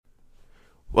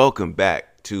Welcome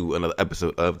back to another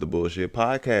episode of the Bullshit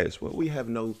Podcast where we have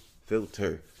no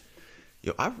filter.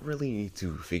 Yo, I really need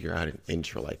to figure out an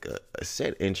intro, like a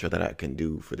set intro that I can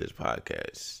do for this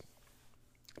podcast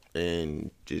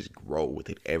and just roll with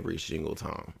it every single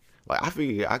time. Like, I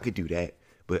figure I could do that,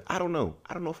 but I don't know.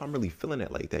 I don't know if I'm really feeling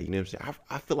it like that. You know what I'm saying?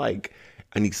 I feel like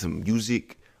I need some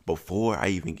music before I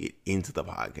even get into the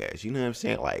podcast. You know what I'm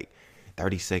saying? Like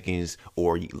 30 seconds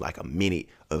or like a minute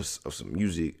of some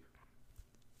music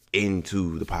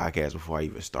into the podcast before I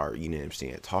even start, you know what I'm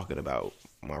saying, talking about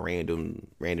my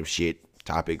random shit,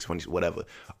 topics, funny, whatever,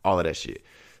 all of that shit.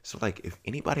 So like if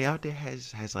anybody out there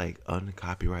has like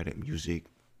uncopyrighted music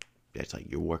that's like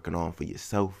you're working on for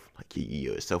yourself, like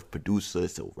you're a self producer,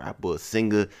 so rapper,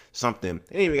 singer, something.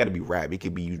 It ain't even gotta be rap. It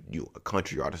could be you a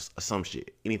country artist or some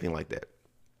shit. Anything like that.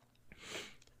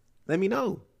 Let me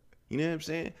know. You know what I'm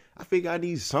saying? I figure I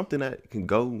need something that can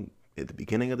go at the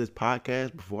beginning of this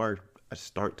podcast before I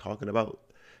start talking about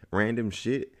random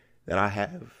shit that I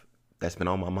have that's been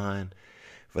on my mind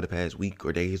for the past week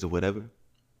or days or whatever.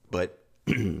 But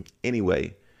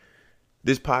anyway,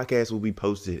 this podcast will be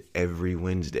posted every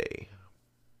Wednesday,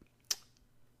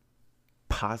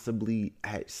 possibly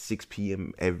at 6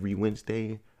 p.m. every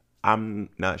Wednesday. I'm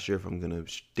not sure if I'm going to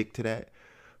stick to that,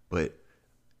 but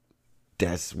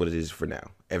that's what it is for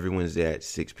now. Every Wednesday at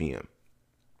 6 p.m.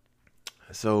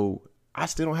 So I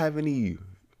still don't have any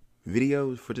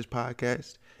videos for this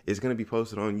podcast. It's going to be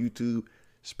posted on YouTube,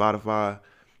 Spotify,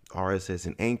 RSS,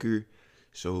 and Anchor.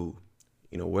 So,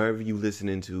 wherever you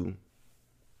listening to,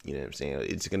 you know what I'm saying?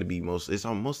 It's going to be mostly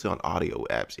on audio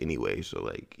apps anyway. So,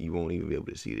 like, you won't even be able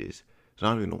to see this. So,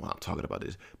 I don't even know why I'm talking about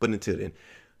this. But until then,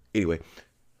 anyway,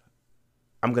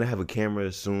 I'm going to have a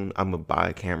camera soon. I'm going to buy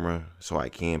a camera so I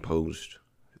can post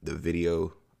the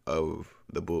video of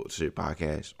the Bullshit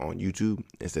Podcast on YouTube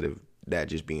instead of that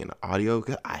just being audio.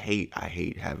 Cause I hate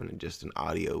having just an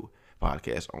audio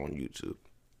podcast on YouTube.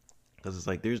 Cause it's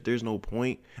like there's no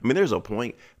point. I mean, there's a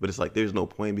point, but it's like there's no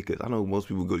point because I know most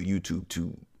people go to YouTube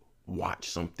to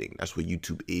watch something. That's what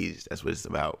YouTube is. That's what it's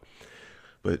about.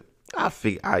 But I'll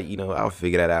figure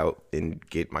that out and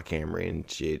get my camera and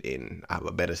shit, and I have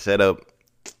a better setup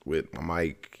with my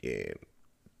mic and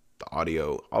the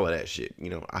audio, all of that shit.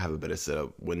 I have a better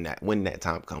setup when that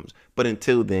time comes. But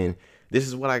until then, this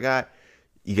is what I got.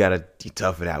 You gotta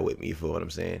tough it out with me. You feel what I'm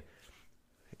saying?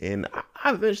 And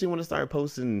I eventually want to start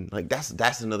posting. Like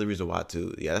that's another reason why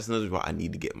too. Yeah, that's another reason why I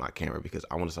need to get my camera because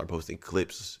I want to start posting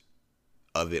clips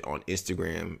of it on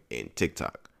Instagram and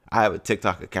TikTok. I have a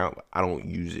TikTok account, but I don't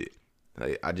use it.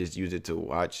 Like, I just use it to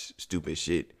watch stupid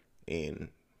shit and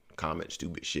comment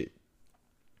stupid shit.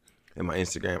 And my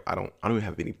Instagram, I don't even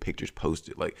have any pictures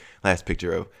posted. Like last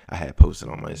picture I had posted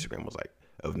on my Instagram was like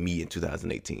of me in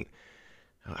 2018.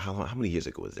 How many years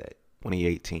ago was that?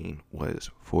 2018 was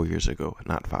 4 years ago,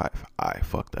 not 5. I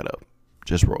fucked that up.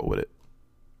 Just roll with it.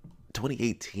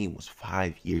 2018 was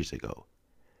 5 years ago.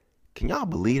 Can y'all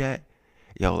believe that?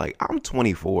 Yo, like I'm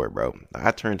 24, bro.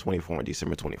 I turned 24 on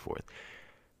December 24th.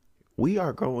 We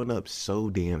are growing up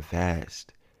so damn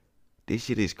fast. This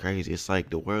shit is crazy. It's like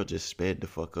the world just sped the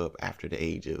fuck up after the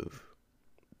age of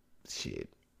shit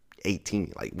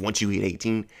 18. Like once you hit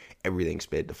 18, everything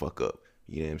sped the fuck up.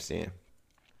 You know what I'm saying?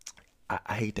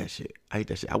 I hate that shit.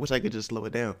 I wish I could just slow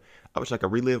it down. I wish I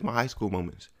could relive my high school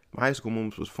moments. My high school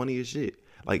moments was funny as shit.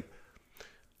 Like,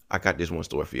 I got this one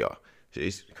story for y'all.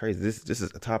 It's crazy. This is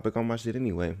a topic on my shit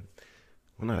anyway.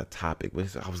 Well, not a topic,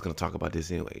 but I was going to talk about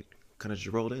this anyway. Kind of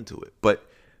just rolled into it. But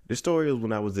the story was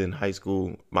when I was in high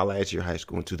school, my last year of high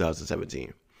school in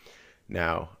 2017.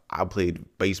 Now, I played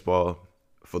baseball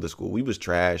for the school. We was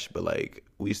trash, but like,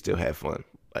 we still had fun.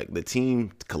 Like the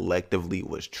team collectively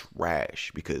was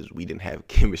trash because we didn't have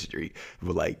chemistry.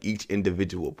 But like each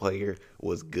individual player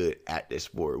was good at this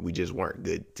sport. We just weren't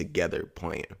good together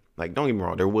playing. Like don't get me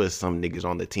wrong, there was some niggas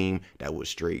on the team that was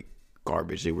straight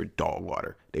garbage. They were dog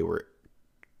water. They were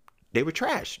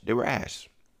trash. They were ass.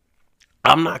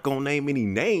 I'm not gonna name any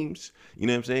names. You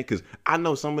know what I'm saying? Because I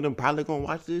know some of them probably gonna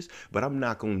watch this, but I'm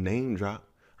not gonna name drop.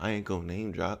 I ain't gonna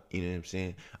name drop. You know what I'm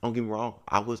saying? Don't get me wrong.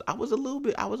 I was a little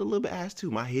bit ass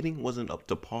too. My hitting wasn't up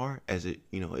to par as it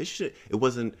should. It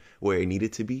wasn't where it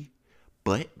needed to be.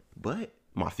 But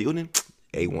my fielding,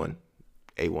 A1.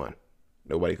 A1.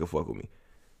 Nobody could fuck with me.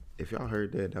 If y'all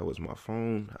heard that, that was my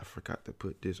phone. I forgot to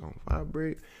put this on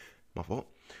vibrate. My fault.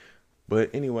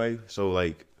 But anyway, so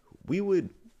like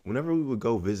whenever we would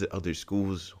go visit other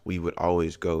schools, we would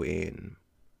always go in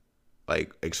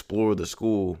like explore the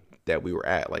school that we were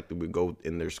at. Like we would go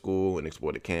in their school and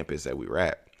explore the campus that we were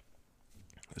at.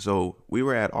 So we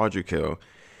were at Audrey Kell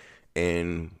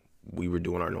and we were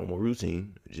doing our normal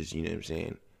routine, just, you know what I'm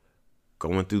saying,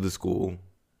 going through the school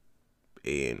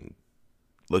and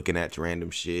looking at random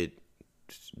shit,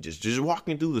 just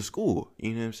walking through the school.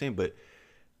 You know what I'm saying? But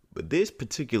this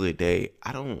particular day,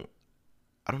 I don't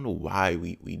know why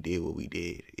we did what we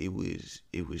did. It was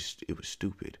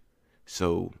stupid.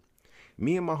 So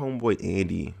me and my homeboy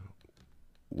Andy,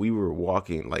 we were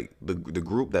walking, like the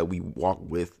group that we walked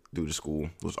with through the school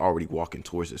was already walking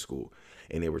towards the school,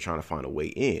 and they were trying to find a way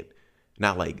in.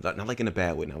 Not like in a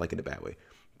bad way,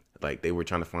 Like they were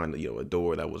trying to find a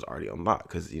door that was already unlocked,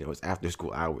 because it's after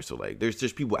school hours, so like there's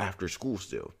just people after school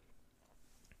still.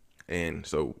 And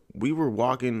so we were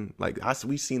walking,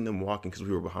 we seen them walking because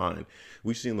we were behind.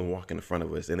 We seen them walking in front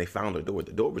of us, and they found a door.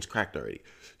 The door was cracked already.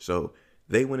 So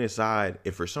they went inside,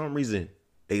 and for some reason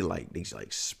they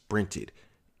sprinted.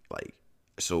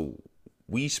 So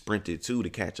we sprinted too to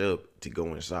catch up to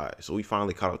go inside. So we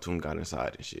finally caught up to them, got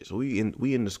inside and shit. So we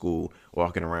in the school,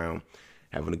 walking around,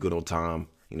 having a good old time.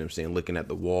 You know what I'm saying? Looking at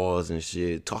the walls and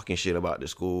shit, talking shit about the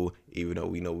school, even though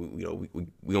we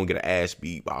don't get an ass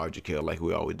beat by RJK like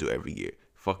we always do every year.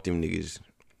 Fuck them niggas.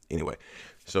 Anyway,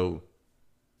 so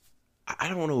I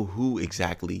don't know who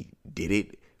exactly did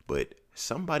it, but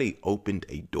somebody opened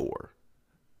a door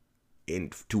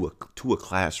to a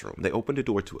classroom. They opened the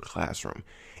door to a classroom,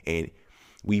 and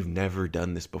we've never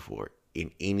done this before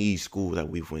in any school that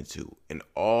we've went to. In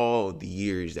all the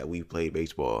years that we've played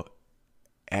baseball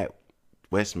at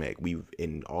West Mac,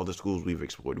 in all the schools we've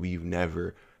explored, we've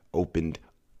never opened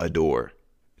a door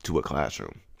to a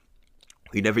classroom.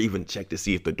 We never even checked to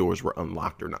see if the doors were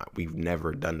unlocked or not. We've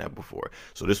never done that before.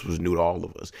 So this was new to all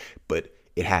of us, but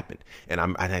it happened. And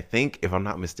I think, if I'm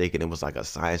not mistaken, it was like a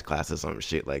science class or some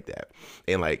shit like that.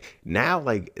 And now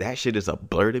that shit is a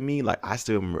blur to me. I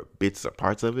still remember bits or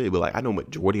parts of it, but I know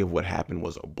majority of what happened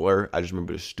was a blur. I just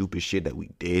remember the stupid shit that we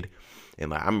did.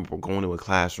 And I remember going into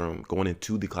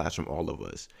the classroom, all of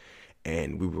us,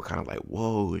 and we were kind of like,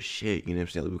 whoa, shit, you know what I'm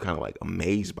saying? We were kind of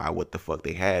amazed by what the fuck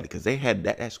they had, because they had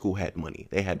that school had money.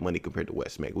 They had money compared to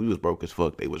West Mac. We was broke as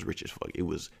fuck. They was rich as fuck. It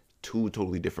was two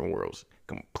totally different worlds,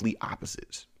 complete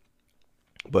opposites.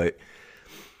 But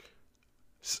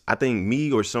I think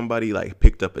me or somebody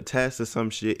picked up a test or some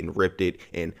shit and ripped it.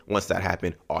 And once that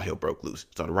happened, all hell broke loose.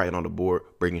 Started writing on the board,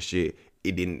 bringing shit.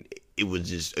 It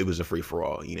was a free for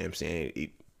all. You know what I'm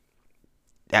saying?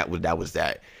 That was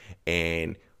that.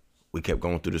 And we kept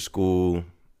going through the school,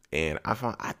 and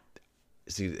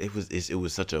it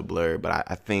was such a blur. But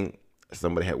I think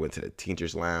somebody had went to the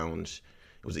teacher's lounge.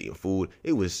 It was eating food.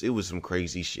 It was some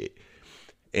crazy shit.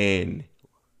 And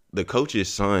the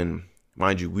coach's son,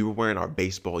 mind you, we were wearing our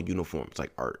baseball uniforms,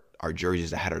 our jerseys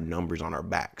that had our numbers on our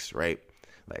backs, right?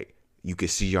 You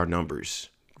could see our numbers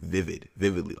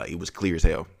vividly, it was clear as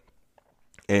hell.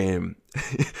 And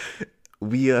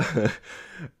we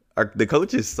the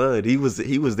coach's son, he was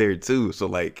there too. So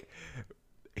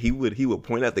he would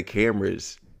point at the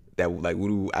cameras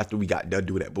that after we got done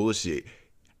doing that bullshit,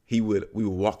 we would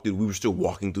walk through. We were still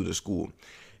walking through the school.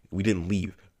 We didn't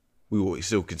leave. We were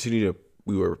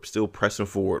still pressing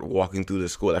forward, walking through the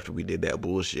school after we did that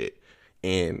bullshit.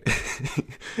 And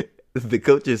the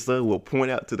coach's son will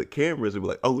point out to the cameras and be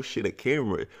like, oh shit, a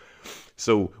camera.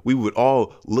 So we would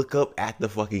all look up at the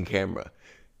fucking camera.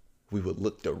 We would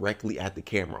look directly at the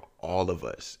camera, all of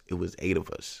us. It was 8 of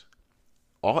us.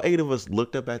 All 8 of us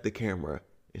looked up at the camera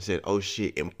and said, oh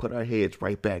shit, and put our heads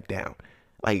right back down.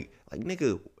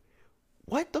 Nigga,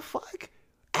 what the fuck?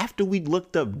 After we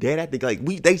looked up dead at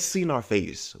they seen our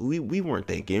face. We weren't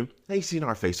thinking. They seen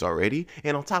our face already.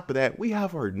 And on top of that, we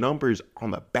have our numbers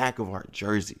on the back of our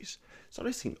jerseys. So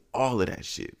they seen all of that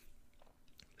shit.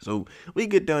 So we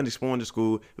get done exploring the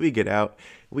school. We get out.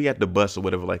 We at the bus or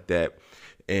whatever like that.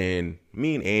 And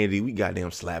me and Andy, we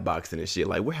goddamn slap boxing and shit.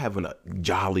 We're having a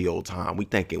jolly old time. We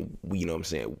thinking, you know what I'm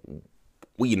saying,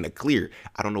 we in the clear.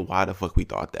 I don't know why the fuck we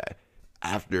thought that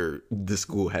after the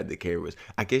school had the cameras.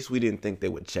 I guess we didn't think they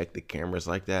would check the cameras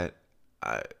like that.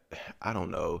 I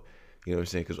don't know. You know what I'm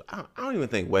saying? Because I don't even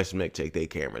think West Mac checked their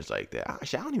cameras like that.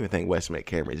 Actually, I don't even think West Mac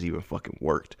cameras even fucking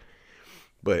worked.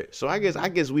 But so I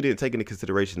guess we didn't take into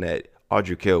consideration that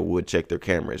Audrey Kell would check their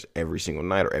cameras every single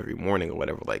night or every morning or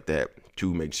whatever like that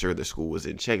to make sure the school was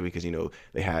in check, because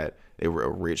they were a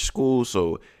rich school.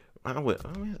 So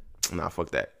fuck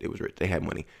that. It was rich. They had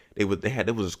money. There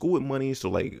was a school with money,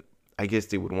 so I guess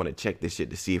they would want to check this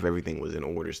shit to see if everything was in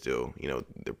order still,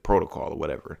 the protocol or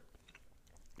whatever.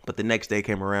 But the next day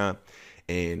came around,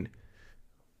 and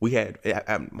we had,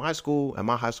 at my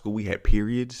high school, we had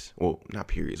periods. Well, not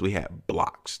periods. We had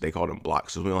blocks. They called them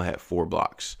blocks. So we only had 4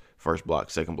 blocks first block,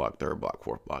 second block, third block,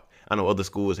 fourth block. I know other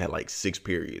schools had like 6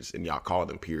 periods, and y'all call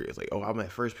them periods. Like, oh, I'm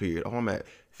at first period. Oh, I'm at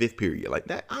fifth period. Like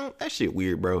that. That shit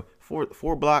weird, bro.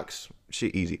 Four blocks,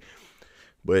 shit easy.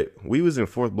 But we was in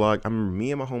fourth block. I remember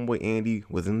me and my homeboy Andy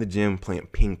was in the gym playing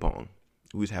ping pong.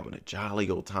 We was having a jolly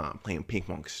old time playing ping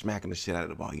pong, smacking the shit out of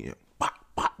the ball. You know, pop,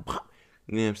 pop, pop.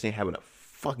 You know what I'm saying? Having a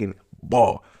fucking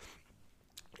ball.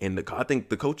 And I think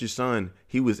the coach's son,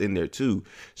 he was in there too.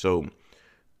 So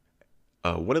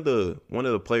one of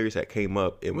the players that came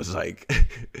up, it was like,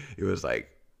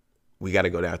 we got to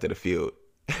go down to the field.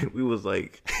 And we was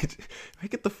like,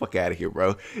 get the fuck out of here,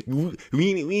 bro. We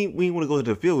didn't want to go to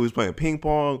the field. We was playing ping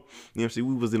pong. You know what I'm saying?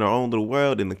 We was in our own little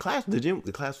world. And the class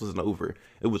wasn't over.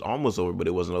 It was almost over, but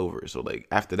it wasn't over. So like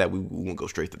after that, we would go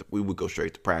straight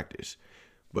to practice.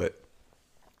 But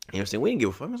you know what I'm saying? We didn't give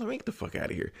a fuck. I was like, get the fuck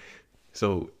out of here.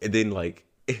 So, and then like,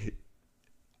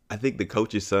 I think the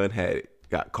coach's son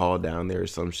got called down there or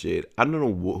some shit. I don't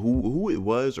know who it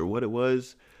was or what it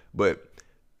was, but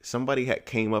somebody had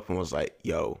came up and was like,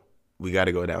 yo, we got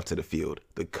to go down to the field.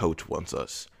 The coach wants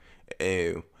us.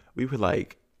 And we were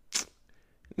like,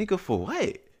 nigga, for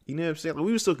what? You know what I'm saying? Like,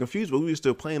 we were still confused, but we were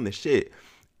still playing the shit.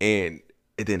 And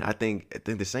then I think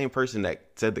the same person that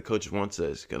said the coach wants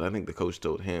us, because I think the coach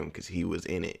told him because he was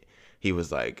in it. He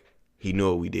was like, he knew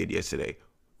what we did yesterday.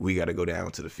 We got to go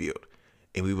down to the field.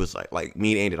 And we was like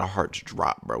me and Andy, our hearts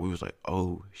dropped, bro. We was like,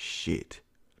 oh shit,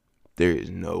 there is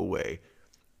no way.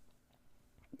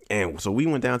 And so we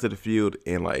went down to the field,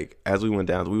 and like as we went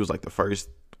down, we was like the first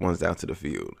ones down to the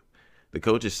field. The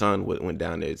coach's son went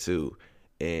down there too,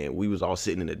 and we was all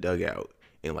sitting in the dugout,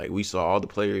 and like we saw all the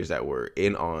players that were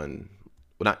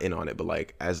not in on it, but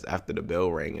like after the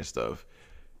bell rang and stuff,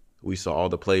 we saw all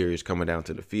the players coming down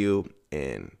to the field,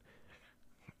 and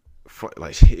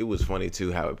like it was funny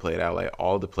too how it played out. Like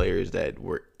all the players that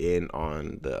were in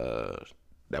the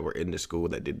school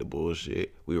that did the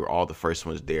bullshit, we were all the first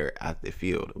ones there at the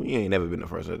field. We ain't never been the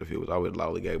first one at the field. I would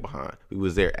lollygag behind. We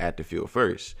was there at the field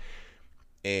first.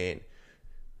 And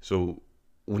so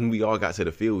when we all got to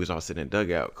the field, we was all sitting in the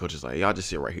dugout. Coach was like, y'all just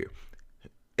sit right here.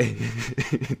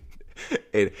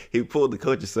 And he pulled the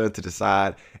coach's son to the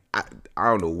side. I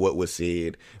don't know what was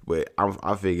said, but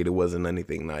I figured it wasn't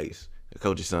anything nice. The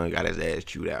coach's son got his ass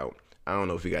chewed out. I don't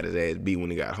know if he got his ass beat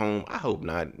when he got home. I hope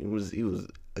not.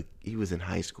 He was in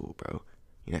high school, bro.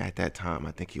 You know, at that time,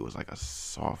 I think he was like a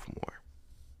sophomore.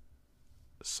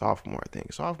 I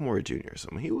think. Sophomore or junior or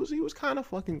something. He was kind of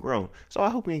fucking grown. So I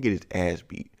hope he didn't get his ass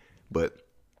beat. But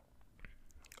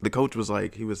the coach was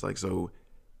like,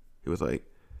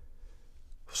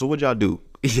 so what'd y'all do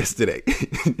yesterday?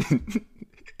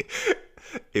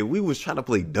 And we was trying to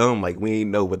play dumb like we ain't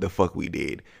know what the fuck we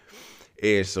did.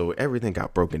 And so everything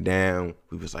got broken down.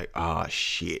 We was like,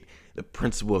 shit. The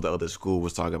principal of the other school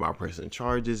was talking about pressing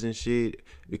charges and shit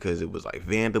because it was like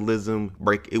vandalism.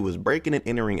 It was breaking and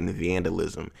entering and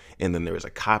vandalism. And then there was a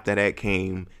cop that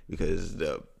came because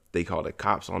they called the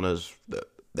cops on us.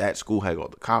 That school had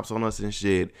called the cops on us and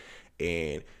shit.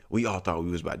 And we all thought we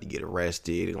was about to get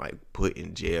arrested and like put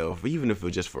in jail, even if it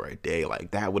was just for a day. Like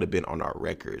that would have been on our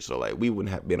record. So like we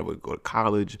wouldn't have been able to go to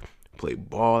college, play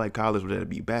ball at college, whether it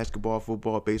be basketball,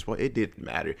 football, baseball. It didn't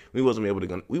matter.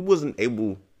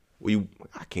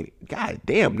 I can't, god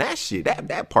damn, that shit,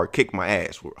 that part kicked my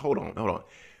ass. Hold on.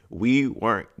 We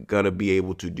weren't gonna be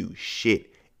able to do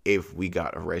shit if we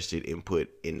got arrested and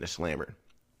put in the slammer,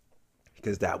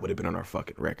 because that would have been on our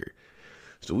fucking record.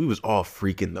 So we was all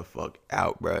freaking the fuck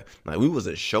out, bro. Like we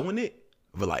wasn't showing it,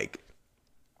 but like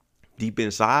deep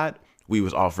inside, we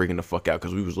was all freaking the fuck out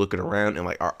because we was looking around and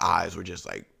like our eyes were just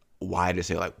like wide as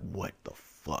hell, like what the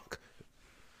fuck.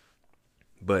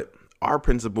 But our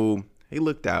principal, he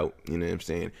looked out, you know what I'm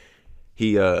saying?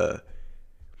 He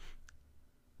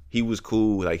was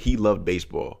cool, like he loved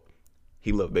baseball.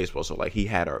 So like he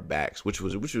had our backs, which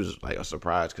was like a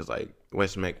surprise because like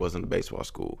West Meck wasn't a baseball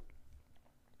school.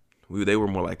 They were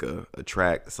more like a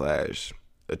track.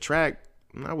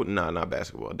 Not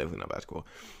basketball, definitely not basketball.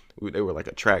 They were like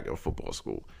a track and football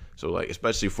school. So like,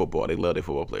 especially football, they love their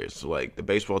football players. So like the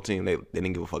baseball team, they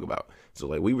didn't give a fuck about. So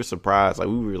like we were surprised. Like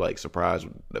we were surprised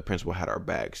the principal had our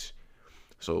backs.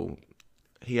 So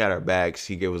he had our backs.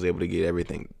 He was able to get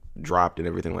everything dropped and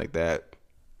everything like that.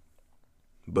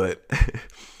 But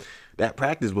that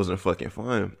practice wasn't fucking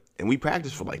fun. And we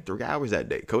practiced for like 3 hours that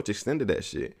day. Coach extended that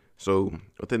shit. So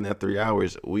within that 3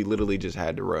 hours, we literally just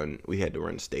had to run. We had to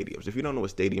run stadiums. If you don't know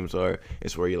what stadiums are,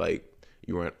 it's where you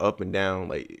run up and down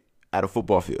like at a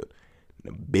football field.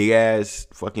 The big ass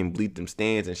fucking bleed them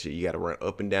stands and shit. You got to run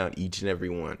up and down each and every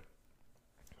one.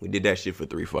 We did that shit for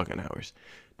 3 fucking hours.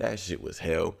 That shit was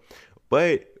hell.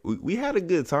 But we had a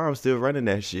good time still running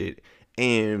that shit.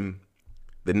 And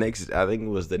I think it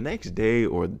was the next day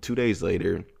or 2 days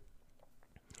later,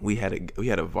 we had a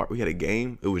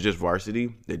game. It was just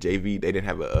varsity. The JV, they didn't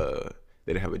have a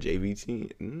JV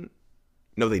team.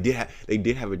 No, they did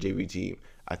have a JV team.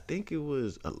 I think it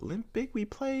was Olympic we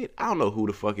played. I don't know who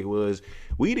the fuck it was.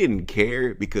 We didn't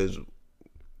care because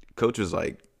coach was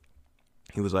like,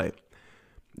 he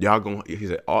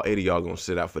said, all 8 of y'all gonna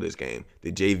sit out for this game.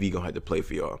 The JV gonna have to play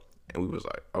for y'all. And we was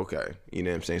like, okay. You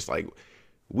know what I'm saying? It's like,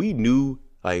 we knew,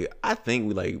 like, I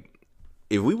think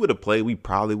if we would have played, we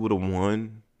probably would have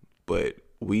won. But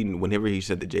whenever he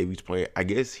said the JV's playing, I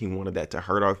guess he wanted that to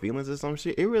hurt our feelings or some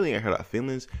shit. It really ain't hurt our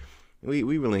feelings. We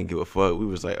really didn't give a fuck. We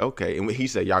was like, okay. And he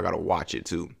said, y'all gotta watch it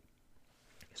too.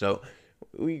 So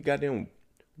we got them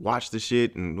watch the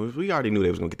shit, and we already knew they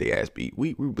was gonna get their ass beat.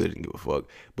 We really didn't give a fuck.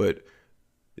 But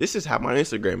this is how my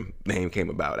Instagram name came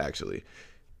about, actually.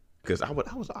 Because I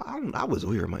was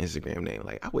weird with my Instagram name.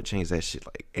 Like, I would change that shit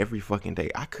like every fucking day.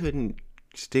 I couldn't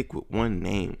stick with one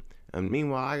name. And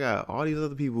meanwhile, I got all these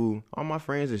other people, all my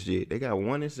friends and shit. They got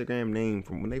one Instagram name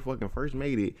from when they fucking first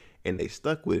made it, and they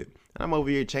stuck with it. And I'm over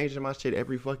here changing my shit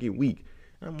every fucking week.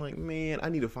 And I'm like, man, I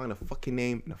need to find a fucking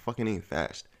name and a fucking name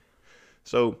fast.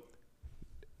 So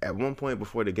at one point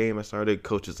before the game I started,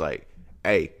 coach was like,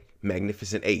 hey,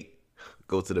 Magnificent 8,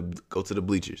 go to the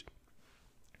bleachers.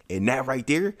 And that right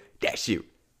there, that shit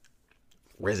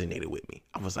resonated with me.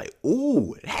 I was like,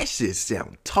 ooh, that shit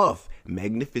sound tough.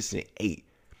 Magnificent 8.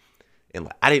 And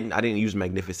like, I didn't use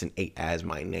Magnificent 8 as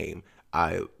my name.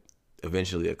 I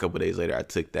eventually, a couple days later, I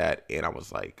took that and I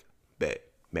was like, bet,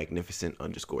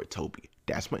 Magnificent_Toby.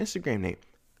 That's my Instagram name.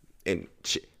 And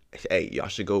shit, hey, y'all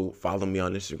should go follow me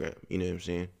on Instagram. You know what I'm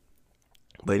saying?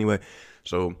 But anyway,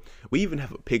 so we even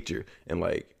have a picture, and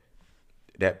like,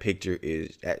 that picture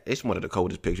it's one of the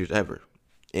coldest pictures ever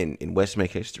in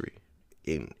Westmead history,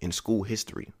 in school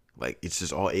history. Like, it's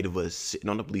just all 8 of us sitting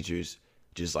on the bleachers,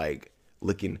 just like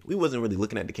looking. We wasn't really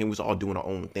looking at the camera. We was all doing our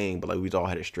own thing, but like, we all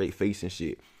had a straight face and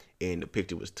shit. And the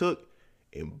picture was took,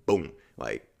 and boom.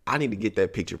 Like, I need to get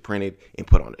that picture printed and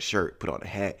put on a shirt, put on a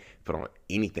hat, put on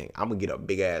anything. I'm gonna get a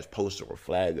big ass poster or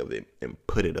flag of it and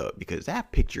put it up, because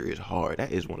that picture is hard.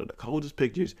 That is one of the coldest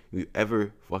pictures we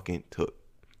ever fucking took.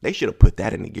 They should have put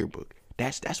that in the yearbook.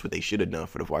 That's what they should have done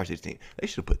for the varsity team. They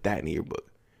should have put that in the yearbook.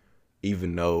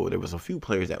 Even though there was a few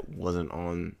players that wasn't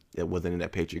in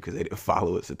that picture because they didn't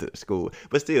follow us at the school.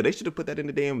 But still, they should have put that in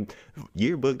the damn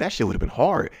yearbook. That shit would have been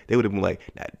hard. They would have been like,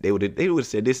 they would have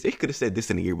said this. They could have said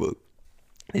this in the yearbook.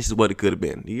 This is what it could have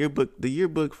been. The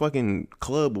yearbook fucking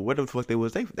club or whatever the fuck they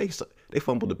was. They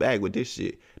fumbled the bag with this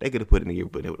shit. They could have put it in the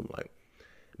yearbook. They would have been like,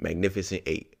 Magnificent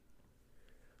 8.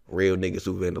 Real niggas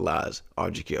who vandalize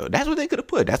RGKL. That's what they could have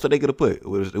put. That's what they could have put. It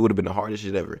would have been the hardest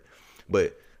shit ever.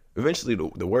 But eventually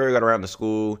the word got around the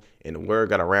school, and the word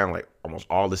got around like almost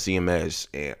all the CMS.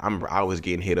 And I was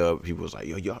getting hit up. People was like,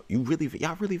 yo, y'all really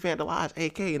vandalized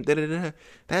AK and da-da-da.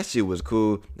 That shit was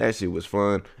cool. That shit was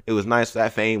fun. It was nice.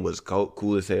 That fame was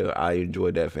cool as hell. I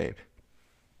enjoyed that fame.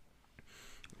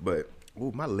 But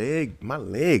ooh, my leg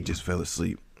just fell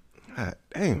asleep. God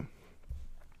damn.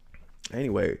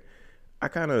 Anyway,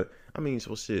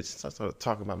 so shit, since I started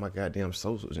talking about my goddamn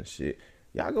socials and shit,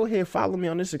 y'all go ahead and follow me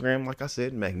on Instagram. Like I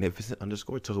said,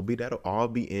 Magnificent_Toby. That'll all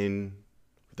be in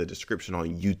the description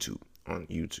on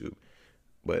YouTube.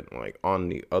 But like on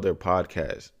the other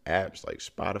podcast apps like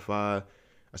Spotify,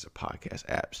 I said podcast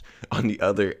apps, on the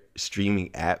other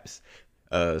streaming apps,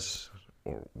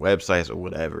 or websites or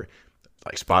whatever,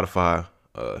 like Spotify,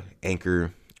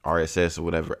 Anchor, RSS or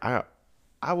whatever,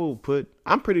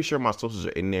 I'm pretty sure my socials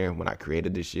are in there when I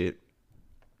created this shit.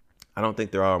 I don't think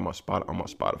they're all on my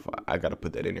Spotify. I gotta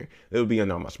put that in there. It'll be on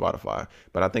my Spotify.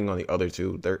 But I think on the other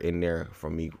two, they're in there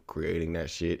from me creating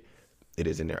that shit. It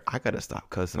is in there. I gotta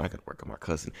stop cussing. I gotta work on my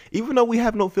cussing. Even though we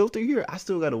have no filter here, I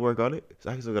still gotta work on it.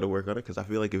 Because I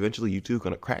feel like eventually YouTube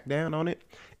gonna crack down on it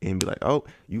and be like, oh,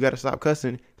 you gotta stop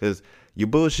cussing because you're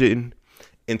bullshitting.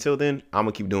 Until then, I'm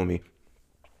gonna keep doing me.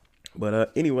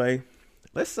 But anyway,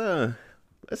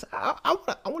 I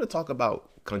want to talk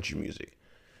about country music.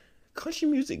 Country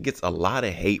music gets a lot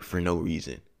of hate for no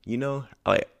reason. You know,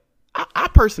 like, I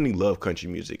personally love country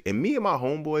music, and me and my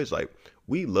homeboys, like,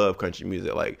 we love country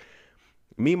music. Like,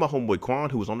 me and my homeboy Quan,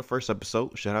 who was on the first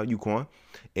episode, shout out you, Quan,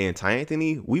 and Ty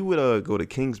Anthony, we would go to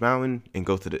Kings Mountain and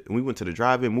we went to the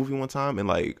drive-in movie one time, and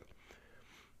like,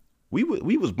 we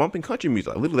was bumping country music.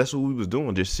 Like, literally, that's what we was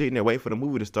doing, just sitting there waiting for the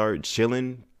movie to start,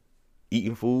 chilling,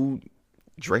 eating food,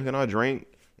 drinking our drink,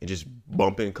 and just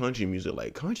bumping country music.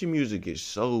 Like, country music is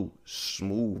so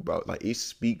smooth, bro. Like, it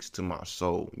speaks to my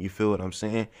soul. You feel what I'm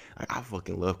saying? Like, I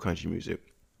fucking love country music.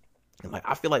 And like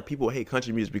I feel like people hate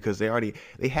country music because they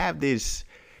have this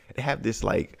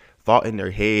like thought in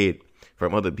their head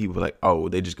from other people like, oh,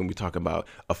 they're just gonna be talking about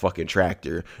a fucking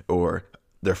tractor or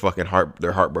they're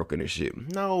heartbroken and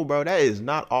shit. No, bro, that is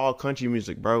not all country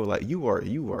music, bro. Like you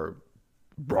are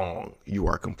wrong. You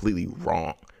are completely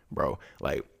wrong, bro.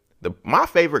 Like my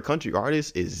favorite country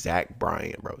artist is Zach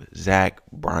Bryan, bro. Zach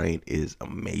Bryan is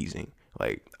amazing.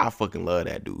 Like I fucking love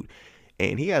that dude.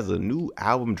 And he has a new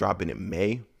album dropping in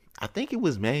May. I think it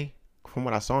was May from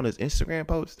what I saw on his Instagram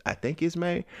post. I think it's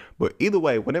May. But either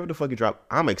way, whenever the fuck it drop,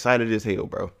 I'm excited as hell,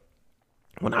 bro.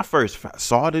 When I first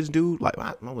saw this dude, like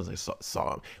I was like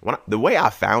saw him. The way I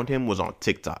found him was on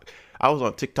TikTok. I was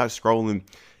on TikTok scrolling,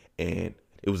 and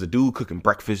it was a dude cooking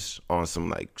breakfast on some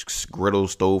like griddle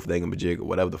stove thingamajig or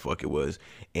whatever the fuck it was,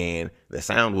 and the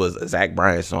sound was a Zach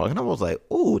Bryan song, and I was like,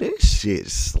 "Ooh, this shit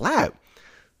slap."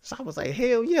 So I was like,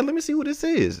 "Hell yeah, let me see who this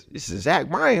is." This is Zach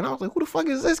Bryan. I was like, "Who the fuck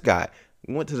is this guy?"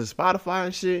 We went to the Spotify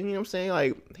and shit. You know what I'm saying?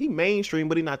 Like he mainstream,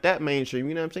 but he not that mainstream.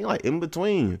 You know what I'm saying? Like in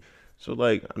between. So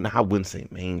like, I wouldn't say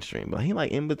mainstream, but he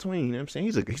like in between. You know what I'm saying?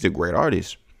 He's a great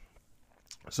artist.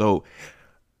 So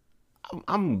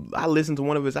I listened to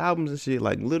one of his albums and shit.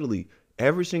 Like literally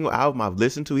every single album I've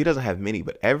listened to, he doesn't have many,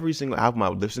 but every single album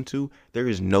I've listened to, there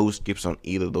is no skips on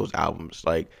either of those albums.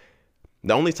 Like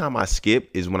the only time I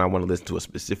skip is when I want to listen to a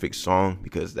specific song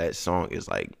because that song is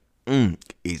like,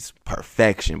 it's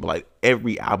perfection. But like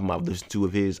every album I've listened to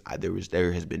of his,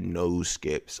 there has been no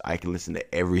skips. I can listen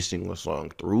to every single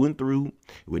song through and through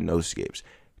with no skips.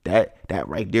 That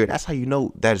right there, that's how you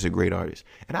know that is a great artist.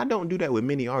 And I don't do that with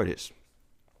many artists.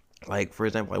 Like, for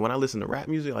example, like when I listen to rap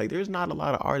music, like there's not a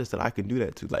lot of artists that I can do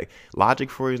that to. Like Logic,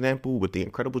 for example, with The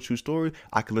Incredible True Story,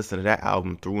 I can listen to that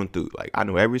album through and through. Like I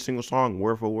know every single song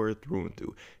word for word through and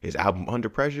through. His album Under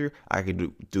Pressure, I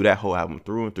can do that whole album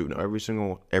through and through. Know every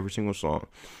single song.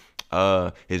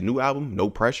 His new album,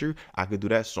 No Pressure, I could do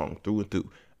that song through and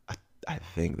through. I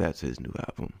think that's his new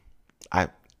album. I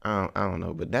don't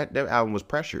know, but that album was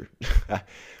Pressure.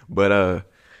 But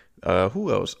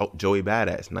who else? Oh, Joey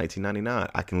Badass, 1999.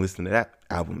 I can listen to that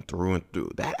album through and through.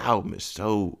 That album is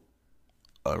so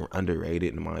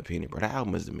underrated in my opinion, bro. That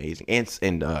album is amazing.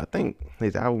 And I think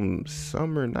his album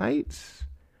Summer Nights.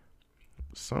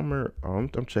 I'm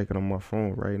checking on my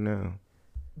phone right now.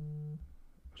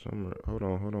 Hold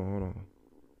on.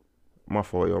 My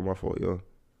fault, yo.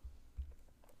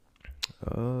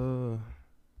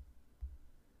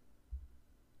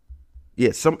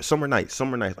 Yeah, Summer Nights.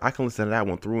 I can listen to that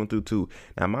one through and through too.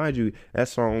 Now, mind you, that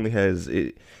song only has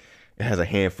it has a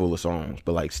handful of songs,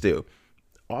 but like still,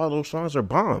 all those songs are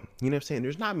bomb. You know what I'm saying?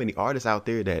 There's not many artists out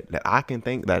there that I can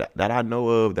think that I know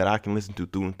of that I can listen to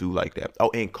through and through like that.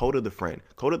 Oh, and Coda the Friend,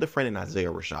 and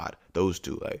Isaiah Rashad. Those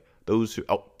two.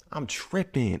 Oh, I'm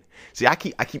tripping. See, I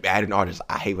keep adding artists.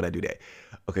 I hate when I do that.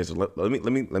 Okay, so let me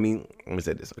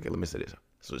say this. Okay, let me say this.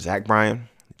 So Zach Bryan,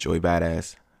 Joey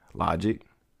Badass, Logic.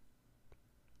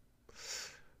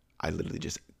 I literally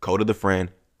just Coda the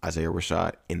Friend, Isaiah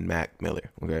Rashad, and Mac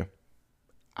Miller. Okay,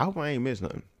 I hope I ain't missed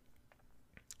nothing.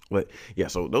 But yeah,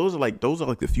 so those are like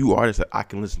the few artists that I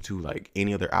can listen to like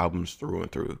any other albums through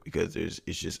and through because it's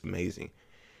just amazing.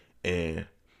 And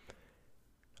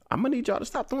I'm gonna need y'all to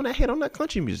stop throwing that hate on that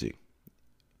country music.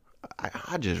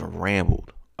 I just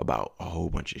rambled about a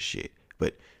whole bunch of shit,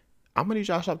 but I'm gonna need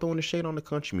y'all to stop throwing the shade on the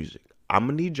country music. I'm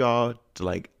gonna need y'all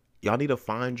to y'all need to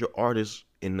find your artists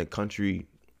in the country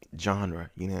genre,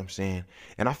 you know what I'm saying?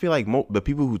 And I feel like the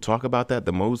people who talk about that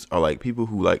the most are like people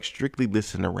who like strictly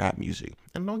listen to rap music.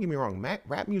 And don't get me wrong,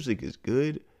 rap music is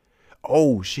good.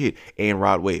 Oh shit, and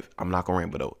Rod Wave. I'm not gonna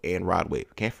ramble though. And Rod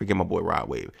Wave. Can't forget my boy Rod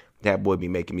Wave. That boy be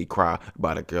making me cry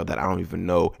about a girl that I don't even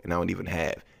know and I don't even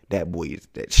have. That boy is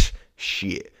that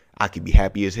shit. I could be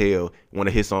happy as hell. One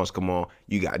of his songs come on,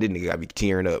 this nigga got me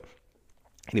tearing up.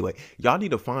 Anyway, y'all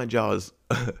need to find y'all's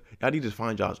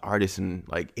artists in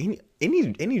like any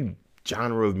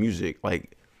genre of music.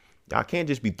 Like y'all can't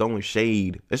just be throwing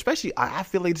shade. Especially I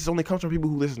feel like this only comes from people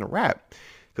who listen to rap.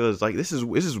 Cause like this is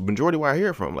majority where I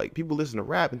hear from. Like people listen to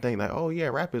rap and think like, oh yeah,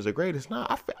 rap is the greatest.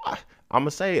 Nah, I'ma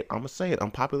say it.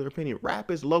 Unpopular opinion.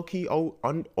 Rap is low key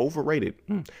overrated.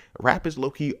 Rap is low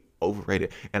key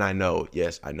overrated. And I know,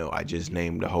 I just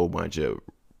named a whole bunch of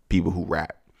people who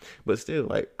rap. But still,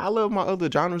 like I love my other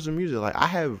genres of music. Like I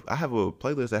have a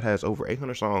playlist that has over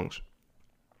 800 songs,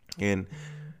 and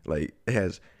like it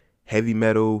has heavy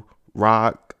metal,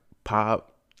 rock,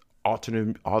 pop,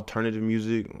 alternative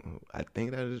music. I think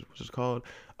that is what it's called.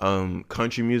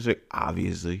 Country music,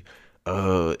 obviously.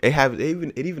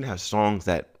 It even has songs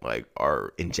that like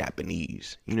are in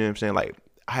Japanese. You know what I'm saying? Like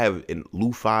I have in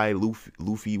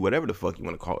Luffy, whatever the fuck you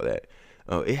want to call that.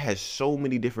 It has so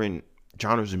many different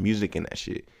genres of music in that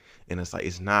shit. And it's like,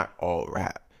 it's not all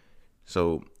rap.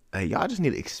 So, hey, y'all just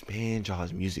need to expand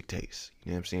y'all's music taste.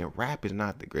 You know what I'm saying? Rap is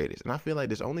not the greatest. And I feel like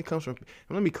this only comes from,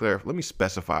 let me clarify, let me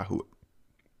specify who,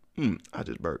 I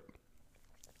just burped.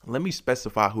 Let me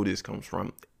specify who this comes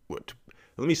from.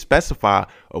 Let me specify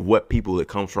of what people it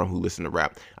comes from who listen to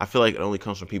rap. I feel like it only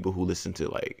comes from people who listen to,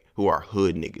 like, who are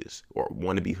hood niggas or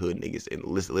want to be hood niggas and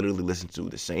literally listen to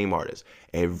the same artist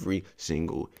every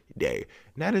single day.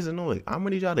 And that is annoying. I'm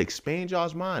gonna need y'all to expand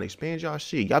y'all's mind, expand y'all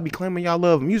shit. Y'all be claiming y'all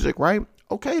love music, right?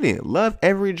 Okay then, love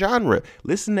every genre.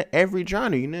 Listen to every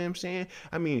genre, you know what I'm saying?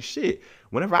 I mean, shit,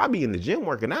 whenever I be in the gym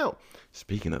working out,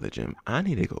 speaking of the gym, I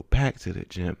need to go back to the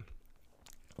gym.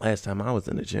 Last time I was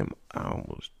in the gym, I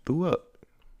almost threw up.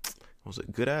 It was a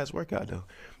good ass workout though.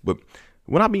 But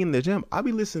when I be in the gym, I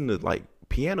be listening to like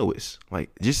pianists, like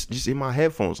just in my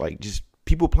headphones, like just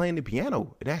people playing the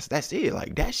piano. That's it.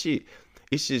 Like that shit.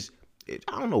 It's just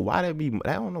I don't know why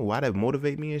that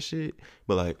motivate me and shit.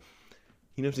 But like,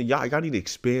 you know what I'm saying? Y'all need to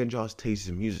expand y'all's taste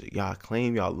in music. Y'all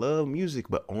claim y'all love music,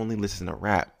 but only listen to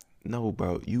rap. No,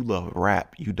 bro, you love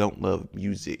rap. You don't love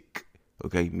music.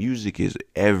 Okay, music is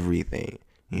everything.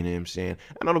 You know what I'm saying?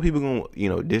 I know people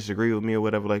gonna, disagree with me or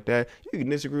whatever like that. You can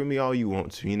disagree with me all you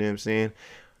want to, you know what I'm saying?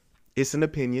 It's an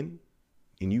opinion,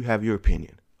 and you have your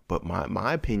opinion. But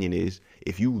my opinion is,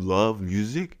 if you love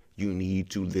music, you need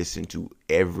to listen to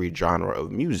every genre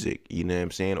of music, you know what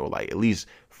I'm saying? Or like at least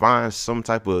find some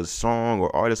type of song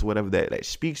or artist or whatever that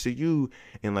speaks to you.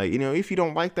 And like, if you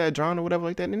don't like that genre or whatever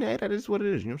like that, then that is what it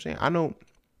is, you know what I'm saying? I know,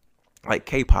 like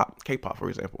K-pop for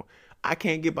example. I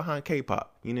can't get behind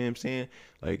K-pop. You know what I'm saying?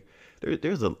 Like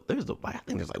there's a I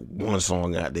think there's like one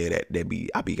song out there that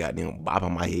I be goddamn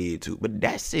bopping my head to. But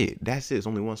that's it. That's it. It's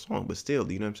only one song. But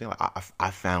still, you know what I'm saying? Like I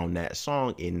found that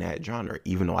song in that genre,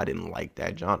 even though I didn't like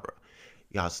that genre.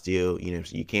 Y'all still, you know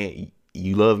what I'm saying?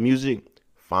 You love music,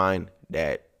 find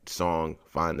that song,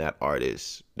 find that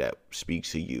artist that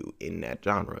speaks to you in that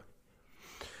genre.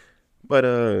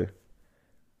 But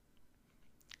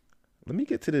let me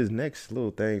get to this next little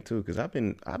thing too, cause I've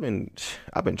been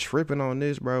tripping on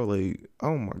this, bro. Like,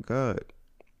 oh my god,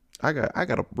 I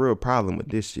got a real problem with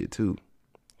this shit too.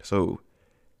 So,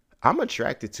 I'm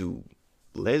attracted to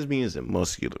lesbians and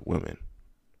muscular women.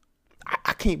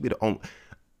 I can't be the only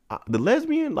the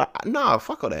lesbian. Like, nah,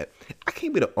 fuck all that. I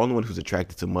can't be the only one who's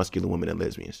attracted to muscular women and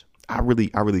lesbians. I really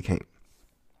can't.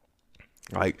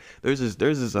 Like, there's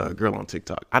this girl on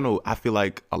TikTok. I feel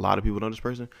like a lot of people know this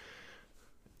person.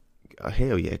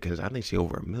 Hell yeah, because I think she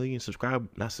over 1 million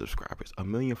a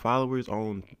million followers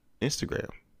on Instagram.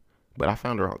 But I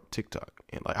found her on TikTok,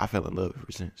 and like I fell in love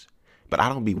ever since. But I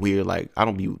don't be weird, like I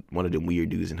don't be one of them weird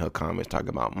dudes in her comments talking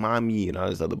about mommy and all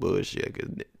this other bullshit. Because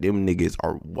them niggas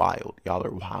are wild. Y'all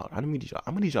are wild. I'm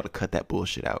gonna need y'all to cut that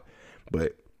bullshit out.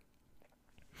 But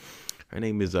her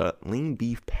name is Lean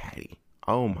Beef Patty.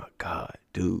 Oh my god,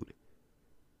 dude,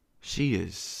 she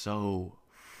is so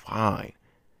fine.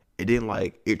 And then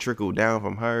like it trickled down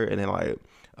from her, and then like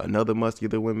another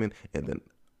muscular woman, and then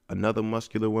another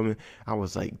muscular woman. I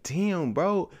was like, damn,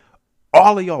 bro,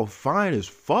 all of y'all fine as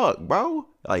fuck, bro.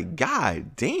 Like,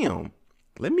 god damn.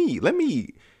 Let me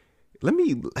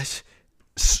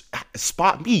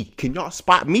spot me. Can y'all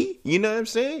spot me? You know what I'm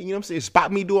saying? You know what I'm saying?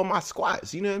 Spot me doing my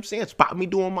squats. You know what I'm saying? Spot me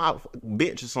doing my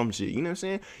bench or some shit. You know what I'm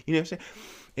saying? You know what I'm saying?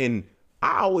 And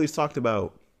I always talked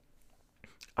about,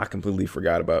 I completely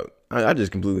forgot about, I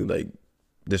just completely like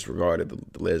disregarded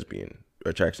the lesbian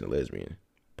attraction to lesbian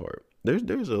part.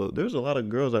 There's a lot of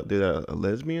girls out there that are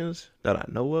lesbians that I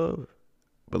know of,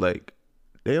 but like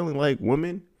they only like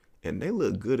women and they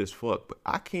look good as fuck. But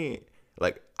I can't,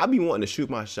 like, I be wanting to shoot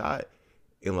my shot,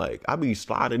 and like I be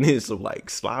sliding in some like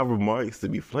sly remarks to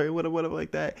be flirting with or whatever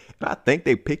like that. And I think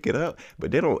they pick it up,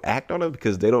 but they don't act on it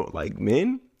because they don't like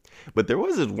men. But there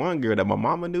was this one girl that my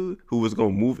mama knew who was gonna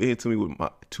move into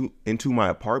my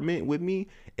apartment with me,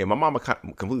 and my mama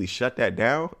completely shut that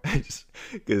down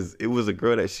because it was a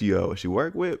girl that she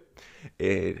worked with,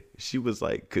 and she was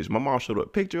like, because my mom showed her a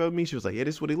picture of me, she was like, yeah,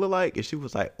 this is what he look like, and she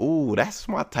was like, oh, that's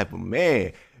my type of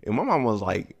man, and my mom was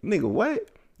like, nigga,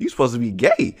 what? You supposed to be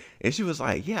gay? And she was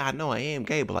like, yeah, I know I am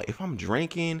gay, but like if I'm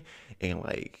drinking and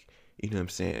like, you know what I'm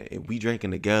saying, and we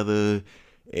drinking together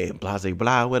and blah blah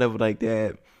blah whatever like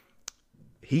that,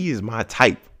 he is my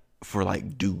type for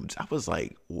like dudes. I was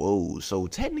like, whoa, so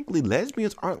technically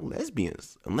lesbians aren't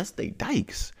lesbians unless they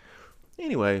dykes.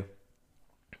 Anyway,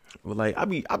 but like I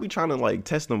be trying to like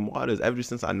test them waters ever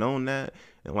since I known that,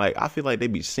 and like I feel like they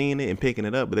be seeing it and picking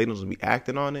it up, but they don't just be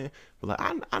acting on it. But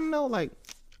like I know, like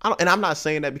And I'm not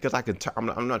saying that because I can.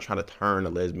 I'm not trying to turn a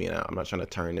lesbian out. I'm not trying to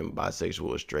turn them bisexual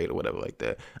or straight or whatever like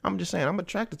that. I'm just saying I'm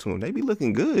attracted to them. They be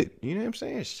looking good. You know what I'm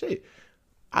saying? Shit.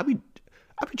 I be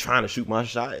I be trying to shoot my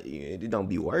shot. It don't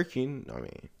be working. I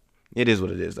mean, it is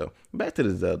what it is though. Back to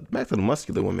the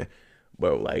muscular women,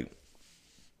 bro. Like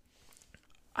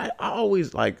I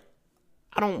always like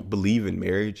I don't believe in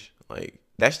marriage. Like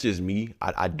that's just me.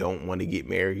 I don't want to get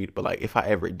married, but like if I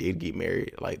ever did get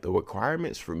married, like the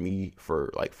requirements for me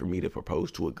to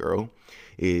propose to a girl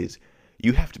is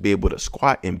you have to be able to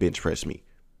squat and bench press me.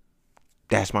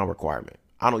 That's my requirement.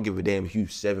 I don't give a damn if you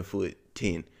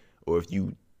 7'10" or if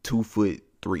you 2'3".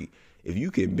 If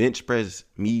you can bench press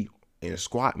me and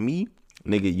squat me,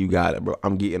 nigga, you got it, bro.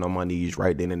 I'm getting on my knees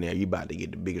right then and there. You about to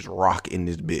get the biggest rock in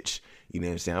this bitch. You know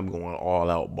what I'm saying? I'm going all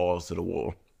out, balls to the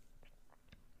wall.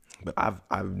 But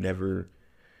I've never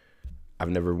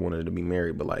wanted to be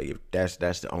married. But like, if that's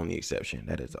the only exception.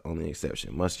 That is the only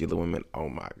exception. Muscular women, oh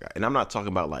my god. And I'm not talking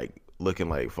about like looking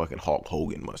like fucking Hulk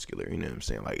Hogan muscular. You know what I'm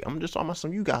saying? Like, I'm just talking about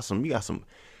some. You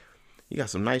got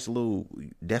some nice little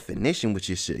definition with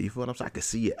your shit. You feel what I'm saying? I can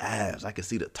see your abs. I can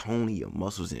see the tone of your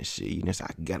muscles and shit. You know, so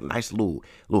I got nice little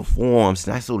forms,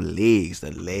 nice little legs.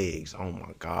 The legs, oh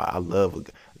my god, I love a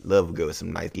girl with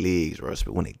some nice legs, bro.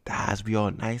 But when they thighs be all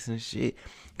nice and shit,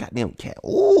 goddamn cat.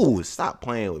 Ooh, stop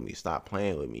playing with me. Stop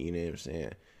playing with me. You know what I'm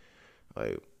saying?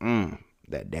 Like,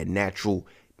 that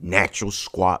natural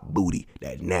squat booty,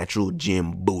 that natural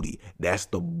gym booty. That's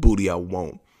the booty I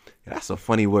want. That's a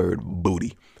funny word,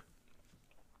 booty.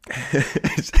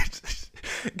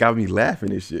 Got me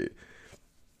laughing and shit.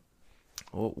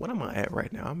 Well, what am I at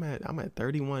right now? I'm at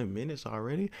 31 minutes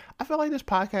already. I feel like this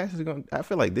podcast is going. I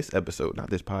feel like this episode,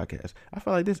 not this podcast. I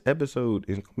feel like this episode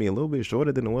is gonna be a little bit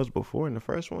shorter than it was before in the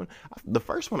first one. The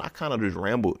first one I kind of just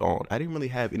rambled on. I didn't really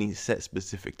have any set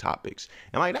specific topics,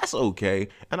 and like that's okay.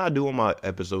 And I do want my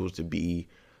episodes to be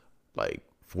like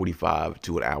 45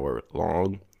 to an hour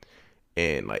long.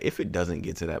 And like if it doesn't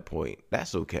get to that point,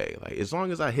 that's okay. Like as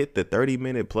long as I hit the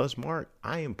 30-minute plus mark,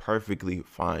 I am perfectly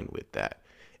fine with that.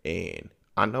 And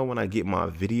I know when I get my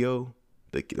video,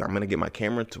 I'm gonna get my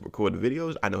camera to record the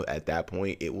videos. I know at that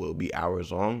point it will be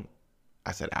hours long.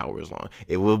 I said hours long.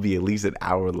 It will be at least an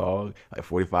hour long, like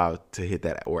 45 to hit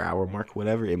that hour mark,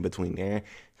 whatever in between there.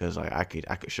 Cause like I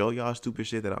could show y'all stupid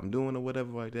shit that I'm doing or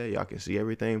whatever like that. Y'all can see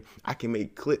everything. I can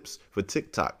make clips for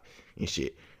TikTok and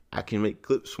shit. I can make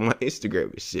clips for my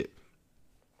Instagram and shit.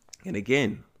 And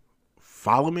again,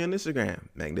 follow me on Instagram,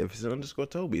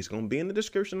 Magnificent_Toby. It's going to be in the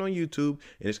description on YouTube.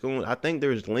 And I think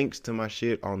there's links to my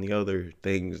shit on the other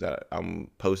things that I'm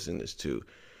posting this to.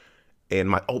 And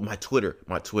my Twitter,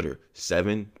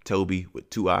 7Toby with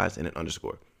 2 eyes and an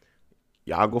underscore.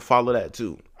 Y'all go follow that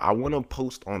too. I want to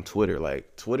post on Twitter.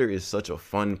 Like, Twitter is such a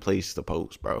fun place to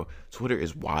post, bro. Twitter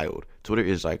is wild. Twitter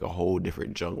is like a whole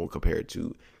different jungle compared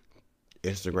to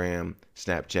Instagram,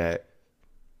 Snapchat,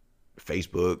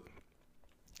 Facebook.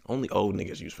 Only old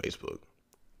niggas use Facebook.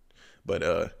 But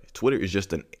Twitter is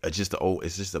it's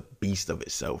just a beast of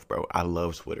itself, bro. I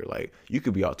love Twitter. Like, you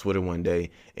could be on Twitter one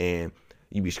day and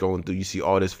you be scrolling through, you see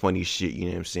all this funny shit, you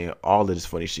know what I'm saying? All of this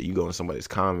funny shit. You go in somebody's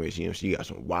comments, you know what I'm saying? You got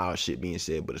some wild shit being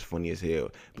said, but it's funny as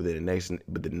hell. But then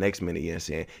the next minute, you know what I'm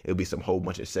saying? It'll be some whole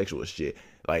bunch of sexual shit.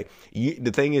 Like,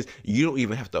 the thing is, you don't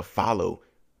even have to follow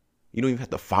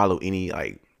any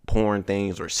like porn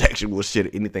things or sexual shit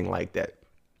or anything like that.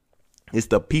 It's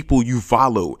the people you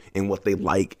follow and what they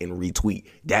like and retweet.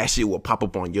 That shit will pop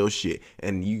up on your shit.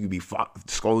 And you could be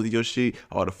scrolling through your shit,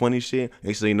 all the funny shit.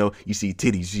 Next thing you know, you see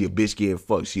titties, you see a bitch getting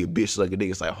fucked, see a bitch sucking dick.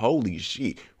 It's like, holy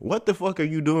shit. What the fuck are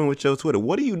you doing with your Twitter?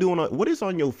 What are you doing? What is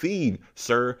on your feed,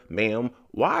 sir, ma'am?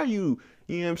 Why are you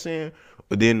know what I'm saying?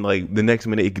 But then like the next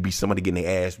minute, it could be somebody getting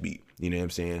their ass beat. You know what I'm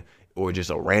saying? Or just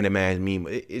a random ass meme.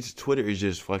 Twitter is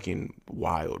just fucking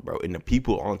wild, bro. And the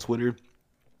people on Twitter,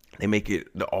 they make it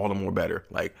all the more better.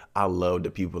 Like, I love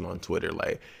the people on Twitter.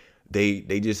 Like, they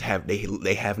just have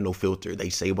they have no filter. They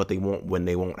say what they want, when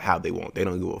they want, how they want. They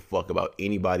don't give a fuck about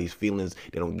anybody's feelings.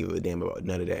 They don't give a damn about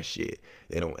none of that shit.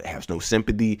 They don't have no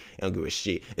sympathy. They don't give a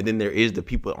shit. And then there is the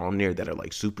people on there that are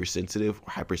like super sensitive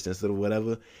or hypersensitive,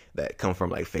 whatever, that come from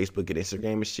like Facebook and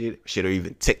Instagram and shit, or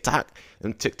even TikTok.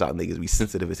 And TikTok niggas be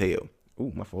sensitive as hell.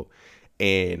 Ooh, my fault.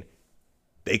 And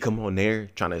they come on there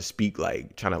trying to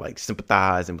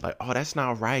sympathize and be like, oh, that's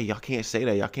not right. Y'all can't say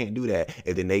that. Y'all can't do that.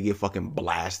 And then they get fucking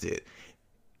blasted.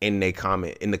 in they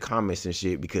comment in the comments and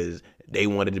shit because they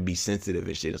wanted to be sensitive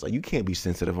and shit. It's like, you can't be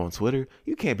sensitive on Twitter.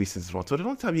 You can't be sensitive on Twitter. The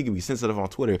only time you can be sensitive on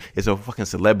Twitter is if a fucking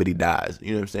celebrity dies. You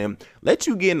know what I'm saying? Let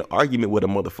you get in an argument with a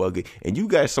motherfucker and you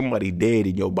got somebody dead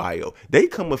in your bio. They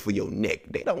coming for your neck.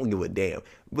 They don't give a damn.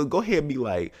 But go ahead and be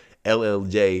like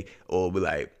LLJ, or be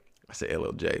like, I said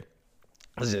LLJ.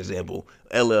 As an example,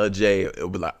 LLJ, it'll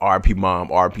be like RP mom,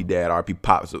 RP dad, RP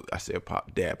pops. I said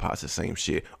pop, dad, pops, the same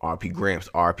shit. RP Gramps,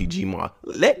 RP Gma.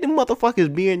 Let them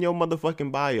motherfuckers be in your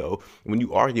motherfucking bio. When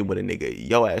you argue with a nigga,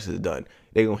 your ass is done.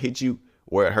 They gonna hit you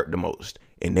where it hurt the most,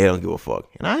 and they don't give a fuck.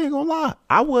 And I ain't gonna lie,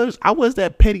 I was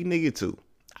that petty nigga too.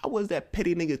 I was that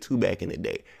petty nigga too back in the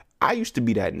day. I used to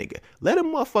be that nigga. Let a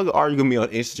motherfucker argue with me on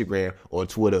Instagram or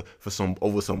Twitter for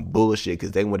over some bullshit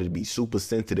because they wanted to be super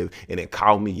sensitive and then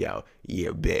call me out. Yeah,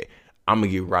 bet. I'm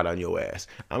gonna get right on your ass.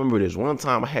 I remember this one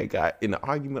time I had got in an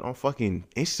argument on fucking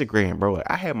Instagram, bro. Like,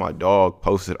 I had my dog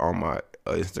posted on my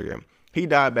Instagram. He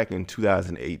died back in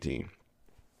 2018.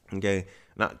 Okay,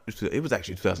 it was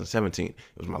actually 2017. It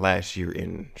was my last year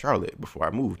in Charlotte before I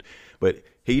moved. But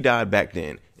he died back then.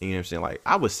 And you know what I'm saying? Like,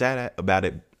 I was sad about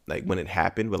it, like, when it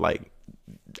happened, but like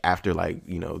after, like,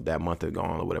 you know, that month had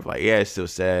gone or whatever, like, yeah, it's still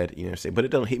sad, you know what I'm saying, but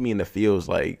it don't hit me in the feels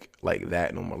like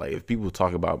that no more. Like, if people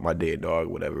talk about my dead dog,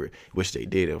 whatever, which they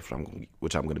did,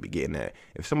 which I'm gonna be getting at,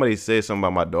 if somebody says something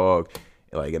about my dog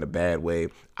like in a bad way,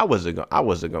 I wasn't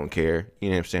gonna care, you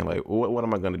know what I'm saying? Like, what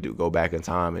am I gonna do? Go back in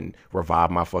time and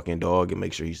revive my fucking dog and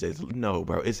make sure he says, no,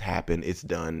 bro, it's happened, it's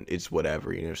done, it's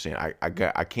whatever, you know what I'm saying?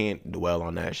 I can't dwell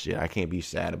on that shit. I can't be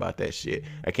sad about that shit.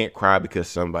 I can't cry because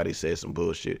somebody said some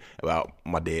bullshit about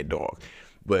my dead dog.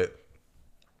 But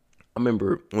I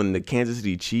remember when the Kansas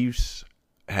City Chiefs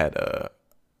had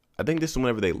I think this is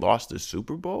whenever they lost the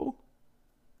Super Bowl,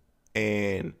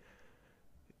 and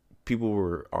people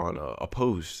were on a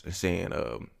post saying,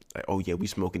 like, oh yeah, we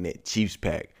smoking that Chiefs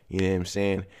pack. You know what I'm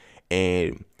saying?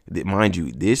 And mind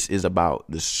you, this is about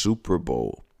the Super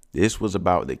Bowl. This was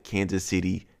about the Kansas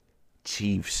City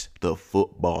Chiefs, the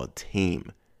football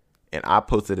team. And I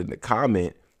posted in the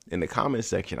comment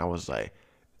section, I was like,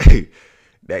 hey,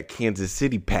 that Kansas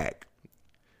City pack.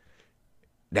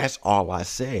 That's all I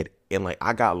said. And like,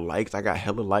 I got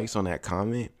hella likes on that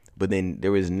comment. But then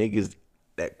there was niggas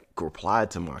that replied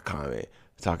to my comment,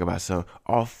 talk about some,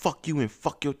 oh, fuck you and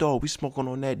fuck your dog, we smoking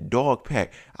on that dog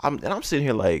pack. I'm sitting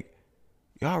here like,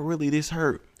 y'all really this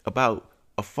hurt about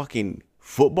a fucking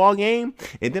football game?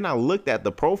 And then I looked at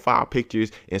the profile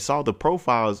pictures and saw the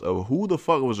profiles of who the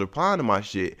fuck was replying to my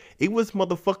shit. It was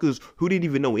motherfuckers who didn't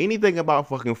even know anything about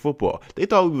fucking football. They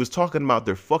thought we was talking about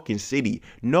their fucking city.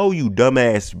 No, you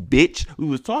dumbass bitch, we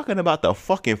was talking about the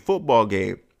fucking football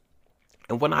game.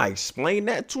 And when I explained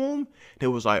that to him, they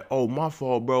was like, oh, my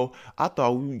fault, bro. I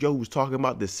thought yo was talking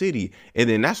about the city. And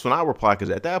then that's when I replied, because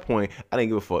at that point, I didn't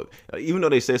give a fuck. Even though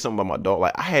they said something about my dog,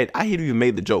 like, I had even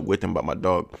made the joke with them about my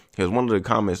dog. Because one of the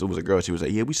comments, it was a girl, she was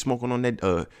like, yeah, we smoking on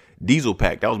that diesel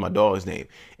pack. That was my dog's name.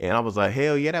 And I was like,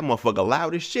 hell yeah, that motherfucker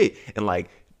loud as shit. And like,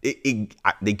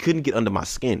 they couldn't get under my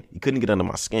skin. You couldn't get under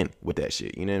my skin with that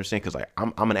shit. You know what I'm saying? Because like,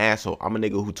 I'm an asshole. I'm a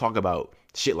nigga who talk about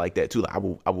shit like that too. Like, I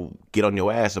will get on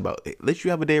your ass about it. Let you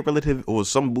have a dead relative or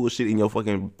some bullshit in your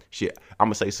fucking shit. I'm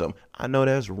gonna say something. I know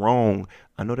that's wrong.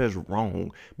 But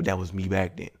that was me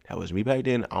back then. I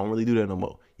don't really do that no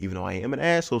more. Even though I am an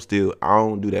asshole still, I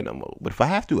don't do that no more. But if I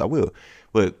have to, I will.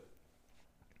 But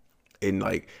and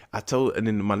like and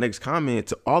then my next comment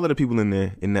to all of the people in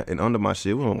there and under my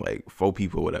shit, we were like 4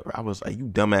 people or whatever. I was like, you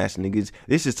dumbass niggas,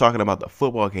 this is talking about the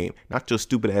football game, not your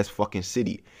stupid ass fucking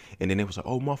city. And then it was like,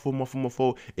 oh, my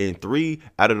fault. And 3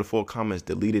 out of the 4 comments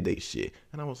deleted they shit.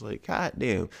 And I was like, god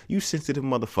damn, you sensitive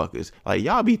motherfuckers. Like,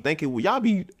 y'all be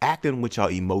acting with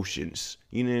y'all emotions.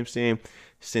 You know what I'm saying?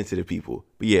 Sensitive people.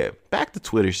 But yeah, back to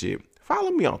Twitter shit. Follow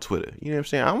me on Twitter. You know what I'm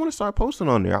saying? I want to start posting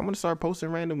on there. I'm going to start posting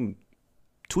random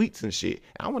tweets and shit.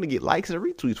 I want to get likes and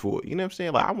retweets for it. You know what I'm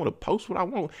saying? Like, I want to post what I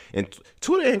want. And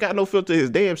Twitter ain't got no filter his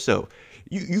damn self.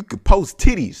 You could post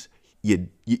titties. You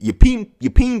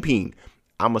peen.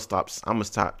 I'm gonna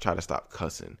try to stop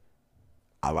cussing.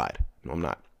 I lied. No, I'm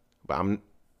not. But I'm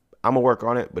gonna work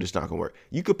on it, but it's not gonna work.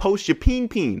 You could post your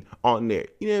peen on there.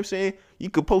 You know what I'm saying? You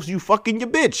could post you fucking your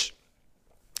bitch.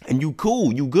 And you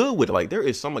cool, you good with it. Like, there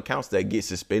is some accounts that get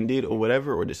suspended or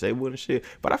whatever, or disabled and shit.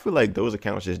 But I feel like those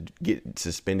accounts just get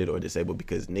suspended or disabled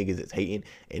because niggas is hating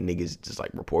and niggas just like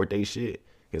report they shit.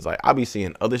 Cause like, I be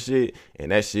seeing other shit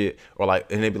and that shit, or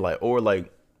like, and they be like, or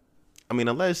like, I mean,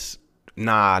 unless,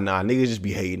 nah, niggas just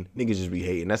be hating.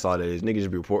 That's all that is. Niggas just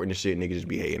be reporting the shit. Niggas just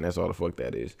be hating. That's all the fuck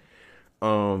that is. I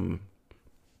want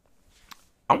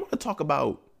to talk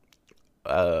about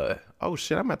oh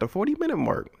shit, I'm at the 40-minute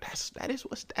mark. That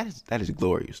is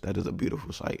glorious. That is a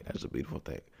beautiful sight. That is a beautiful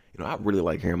thing. You know, I really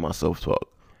like hearing myself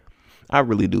talk. I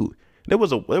really do. There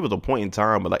was a point in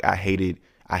time, but like I hated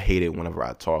whenever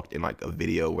I talked in like a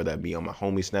video, whether that be on my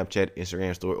homie Snapchat,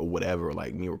 Instagram story, or whatever,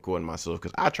 like me recording myself.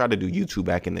 Because I tried to do YouTube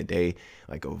back in the day,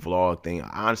 like a vlog thing.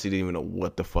 I honestly didn't even know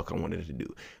what the fuck I wanted to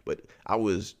do. But that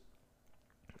was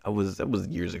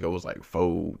years ago. It was like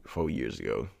four years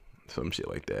ago, some shit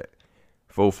like that.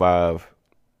 4, 5,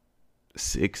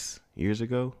 6 years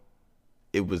ago.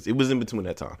 It was in between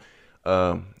that time.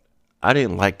 I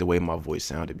didn't like the way my voice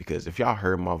sounded, because if y'all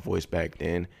heard my voice back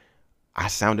then, I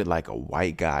sounded like a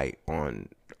white guy on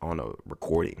a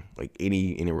recording, like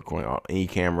any recording on any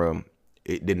camera.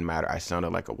 It didn't matter. I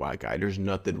sounded like a white guy. There's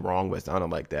nothing wrong with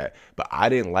sounding like that, but I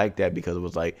didn't like that because it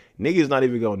was like, niggas not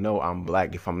even gonna know I'm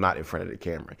black if I'm not in front of the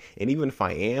camera. And even if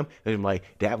I am, I'm like,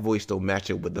 that voice don't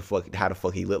match up with how the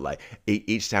fuck he looked like.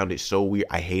 It sounded so weird.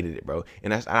 I hated it, bro.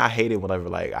 And I hated whenever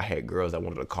like I had girls that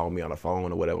wanted to call me on the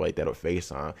phone or whatever like that, or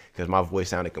FaceTime, because my voice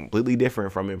sounded completely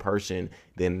different from in person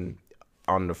than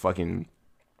on the fucking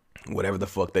whatever the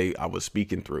fuck I was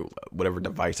speaking through, whatever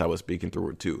device I was speaking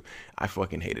through it to. I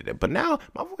fucking hated it. But now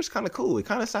my voice kind of cool. It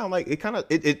kind of sound like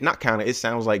it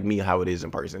sounds like me how it is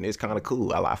in person. It's kind of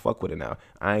cool. I fuck with it now.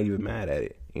 I ain't even mad at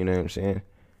it. You know what I'm saying?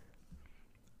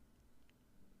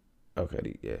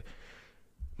 Okay, yeah.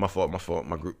 My fault.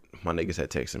 My niggas had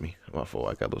texted me. My fault.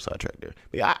 I got a little sidetracked there.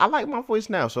 But yeah, I like my voice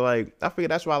now. So like, I figured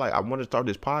that's why like I wanted to start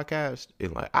this podcast.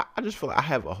 And like, I just feel like I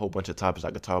have a whole bunch of topics I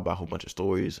could talk about, a whole bunch of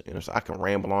stories. You know, so I can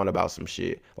ramble on about some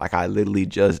shit like I literally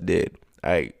just did.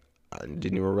 I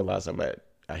didn't even realize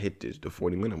I hit the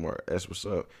 40-minute mark. That's what's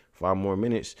up. 5 more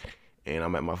minutes, and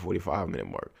I'm at my 45-minute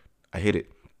mark. I hit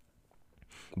it.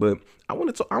 But I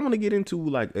want to get into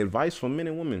like advice for men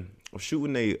and women of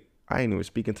shooting I ain't even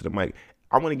speaking to the mic.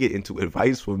 I want to get into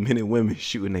advice for men and women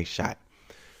shooting a shot.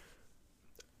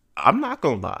 I'm not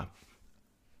going to lie.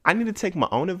 I need to take my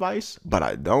own advice, but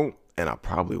I don't, and I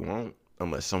probably won't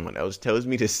unless someone else tells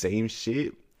me the same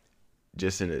shit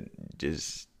just in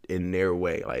their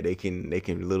way. Like they can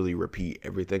literally repeat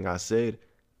everything I said,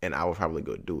 and I will probably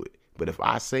go do it. But if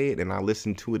I say it and I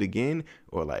listen to it again,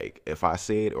 or like if I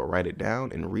say it or write it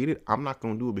down and read it, I'm not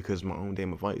going to do it because of my own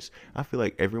damn advice. I feel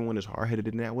like everyone is hard-headed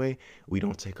in that way. We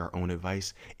don't take our own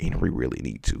advice, and we really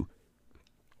need to.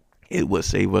 It would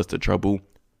save us the trouble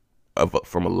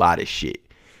from a lot of shit.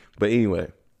 But anyway,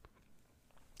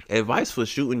 advice for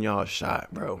shooting y'all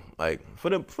shot, bro. Like for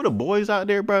the boys out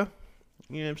there, bro.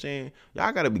 You know what I'm saying?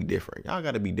 Y'all gotta be different. Y'all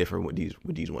gotta be different with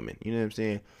these women. You know what I'm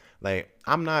saying? Like,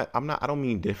 I don't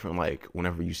mean different like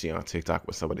whenever you see on TikTok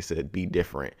where somebody said be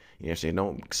different. You know what I'm saying?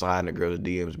 Don't slide in the girl's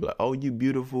DMs, be like, oh, you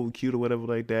beautiful, cute, or whatever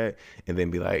like that. And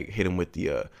then be like, hit him with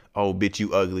the, oh, bitch,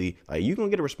 you ugly. Like, you gonna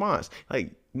get a response.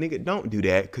 Like, nigga, don't do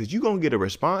that, because you gonna get a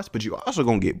response, but you also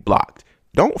gonna get blocked.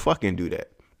 Don't fucking do that.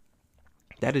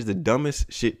 That is the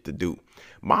dumbest shit to do.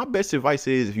 My best advice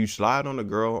is if you slide on a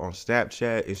girl on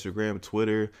Snapchat, Instagram,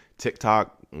 Twitter,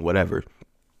 TikTok, whatever,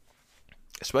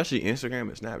 especially Instagram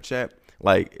and Snapchat,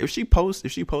 like if she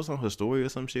posts on her story or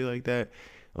some shit like that,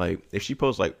 like if she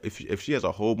posts like if she has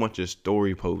a whole bunch of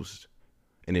story posts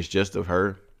and it's just of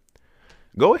her,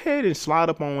 go ahead and slide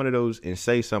up on one of those and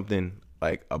say something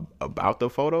like about the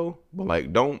photo, but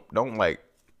like don't like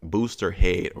boost her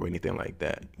head or anything like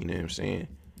that. You know what I'm saying?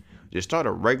 Just start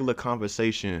a regular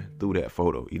conversation through that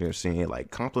photo. You know what I'm saying?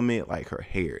 Like compliment like her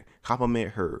hair,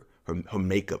 compliment her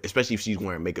makeup, especially if she's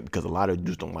wearing makeup, because a lot of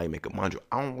dudes don't like makeup. Mind you,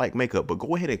 I don't like makeup, but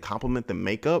go ahead and compliment the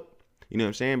makeup. You know what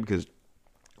I'm saying? Because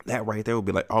that right there will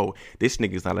be like, oh, this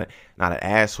nigga's not an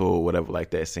asshole or whatever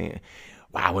like that, saying,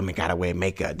 wow, women gotta wear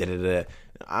makeup. Da da da.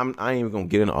 I ain't even gonna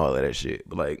get into all of that shit.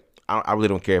 But like, I really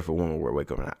don't care if a woman wear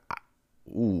makeup or not.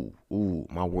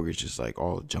 My words just like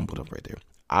all jumbled up right there.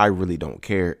 I really don't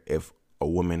care if a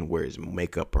woman wears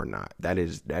makeup or not. That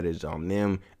is on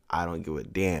them. I don't give a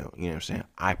damn. You know what I'm saying?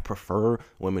 I prefer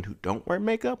women who don't wear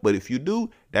makeup, but if you do,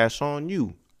 that's on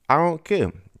you. I don't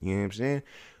care. You know what I'm saying?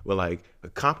 But like a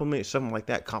compliment, something like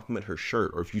that, compliment her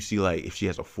shirt. Or if you see like if she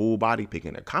has a full body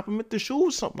picking her, compliment the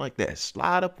shoes, something like that.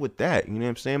 Slide up with that. You know what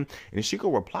I'm saying? And she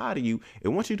can reply to you.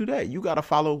 And once you do that, you gotta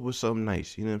follow up with something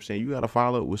nice. You know what I'm saying? You gotta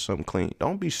follow up with something clean.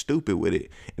 Don't be stupid with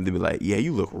it. And then be like, yeah,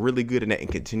 you look really good in that,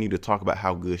 and continue to talk about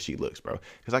how good she looks, bro.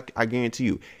 Because I guarantee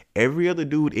you, every other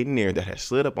dude in there that has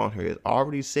slid up on her has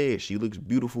already said she looks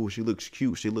beautiful, she looks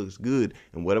cute, she looks good,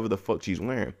 and whatever the fuck she's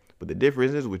wearing. But the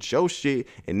difference is with your shit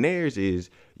and theirs is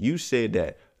you said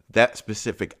that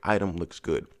specific item looks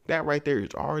good. That right there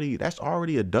that's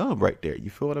already a dub right there. You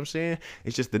feel what I'm saying?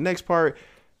 It's just the next part,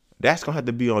 that's gonna have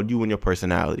to be on you and your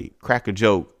personality. Crack a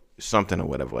joke, something or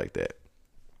whatever like that.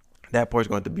 that part's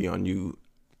going to be on you.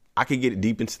 I could get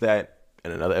deep into that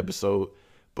in another episode,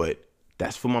 but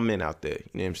that's for my men out there.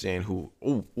 You know what I'm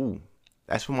saying?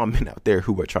 That's for my men out there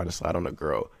who are trying to slide on a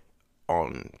girl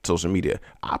on social media.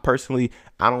 I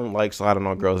don't like sliding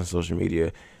on girls on social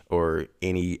media or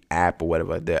any app or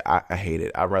whatever like that. I hate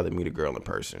it. I'd rather meet a girl in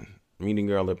person. Meeting a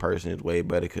girl in person is way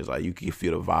better because like you can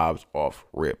feel the vibes off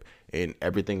rip, and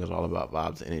everything is all about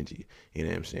vibes and energy. You know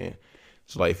what I'm saying?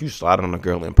 So like if you slide on a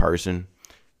girl in person,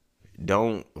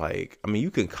 don't you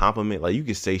can compliment, like you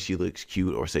can say she looks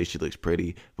cute or say she looks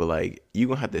pretty, but like you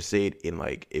gonna have to say it in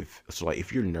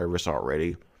if you're nervous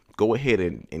already, go ahead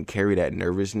and carry that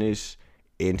nervousness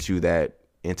into that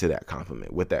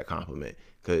compliment, with that compliment,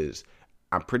 because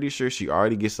I'm pretty sure she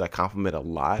already gets that compliment a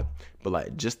lot, but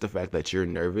like just the fact that you're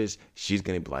nervous, she's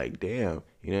gonna be like, damn,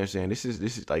 you know what I'm saying? This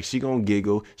is like, she gonna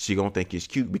giggle, she gonna think it's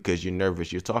cute because you're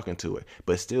nervous, you're talking to her.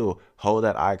 But still hold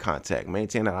that eye contact,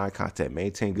 maintain that eye contact,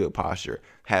 maintain good posture,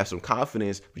 have some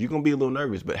confidence. You're gonna be a little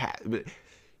nervous, but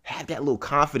have that little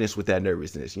confidence with that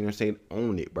nervousness. You know what I'm saying?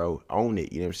 Own it, bro. Own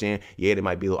it. You know what I'm saying? Yeah, there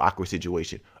might be a little awkward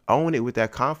situation. Own it with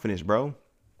that confidence, bro.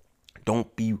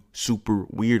 Don't be super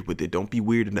weird with it. Don't be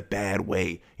weird in a bad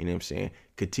way. You know what I'm saying?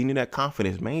 Continue that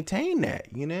confidence. Maintain that.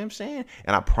 You know what I'm saying?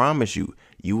 And I promise you,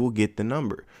 you will get the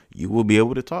number. You will be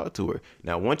able to talk to her.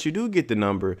 Now, once you do get the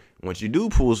number, once you do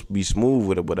be smooth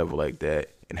with it, whatever like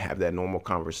that, and have that normal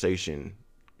conversation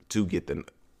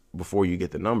before you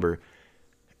get the number,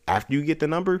 after you get the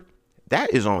number,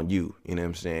 that is on you. You know what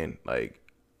I'm saying? Like,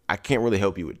 I can't really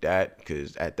help you with that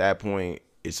because at that point,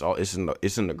 it's in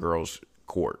the girl's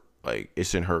court. Like,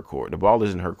 it's in her court. The ball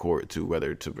is in her court to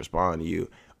whether to respond to you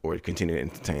or continue to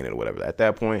entertain it or whatever. At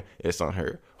that point, it's on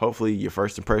her. Hopefully, your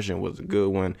first impression was a good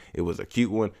one. It was a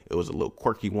cute one. It was a little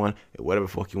quirky one. Whatever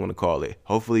the fuck you want to call it.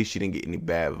 Hopefully, she didn't get any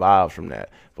bad vibes from that.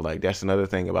 But like, that's another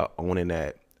thing about owning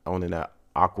that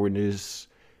awkwardness,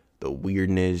 the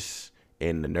weirdness,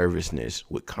 and the nervousness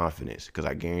with confidence. Because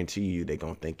I guarantee you, they're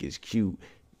gonna think it's cute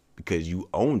because you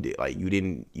owned it. Like you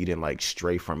didn't like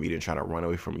stray from it. You didn't try to run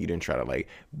away from it. You didn't try to like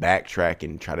backtrack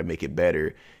and try to make it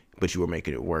better, but you were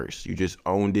making it worse. You just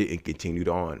owned it and continued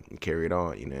on and carried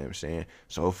on. You know what I'm saying?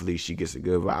 So hopefully she gets a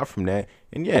good vibe from that.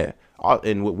 And yeah,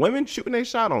 and with women shooting their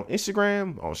shot on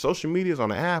Instagram, on social medias, on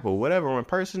the app or whatever, or in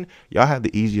person, y'all have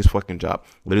the easiest fucking job.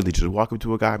 Literally just walk up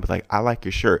to a guy and be like, I like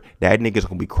your shirt. That nigga's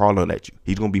gonna be crawling at you.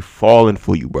 He's gonna be falling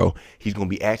for you, bro. He's gonna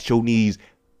be at your knees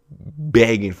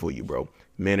begging for you, bro.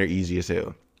 Men are easy as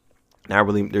hell. Not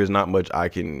really. There's not much I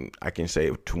can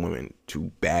say to women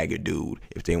to bag a dude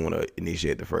if they want to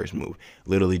initiate the first move.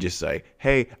 Literally just say,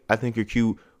 hey, I think you're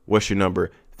cute. What's your number?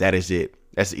 That is it.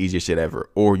 That's the easiest shit ever.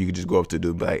 Or you can just go up to the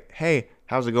dude and be like, hey,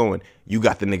 how's it going? You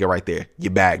got the nigga right there. You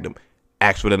bagged him.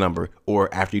 Ask for the number.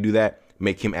 Or after you do that,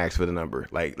 make him ask for the number.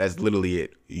 Like, that's literally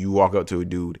it. You walk up to a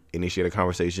dude, initiate a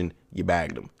conversation, you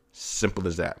bagged him. Simple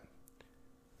as that.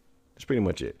 That's pretty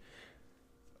much it.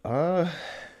 Oh,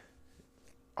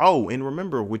 and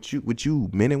remember, with you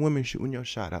men and women shooting your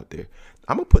shot out there,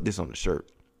 I'm gonna put this on the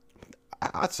shirt.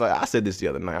 I said this the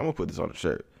other night. I'm gonna put this on the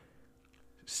shirt.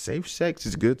 Safe sex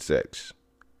is good sex,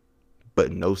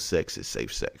 but no sex is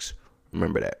safe sex.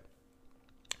 Remember that.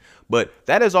 But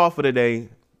that is all for today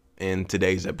in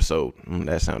today's episode.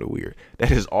 That sounded weird. That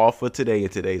is all for today in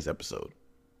today's episode.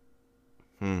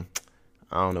 I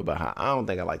don't know about how. I don't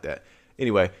think I like that.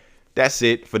 Anyway, that's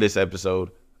it for this episode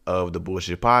of the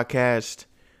Bullshit Podcast.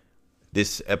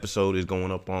 This episode is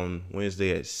going up on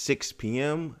Wednesday at 6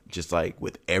 p.m. just like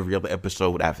with every other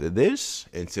episode after this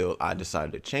until I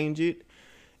decide to change it.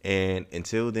 And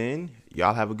until then,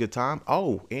 y'all have a good time.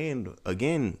 Oh, and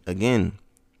again,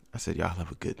 I said y'all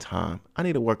have a good time. I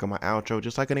need to work on my outro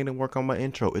just like I need to work on my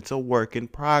intro. It's a work in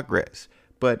progress.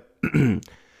 But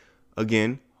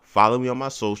again, follow me on my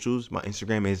socials. My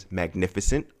Instagram is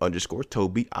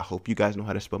magnificent_Toby. I hope you guys know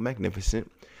how to spell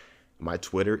magnificent. My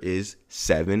Twitter is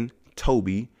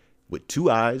 7Toby with 2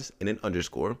 eyes and an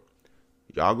underscore.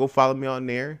 Y'all go follow me on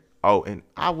there. Oh, and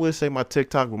I would say my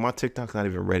TikTok, but my TikTok's not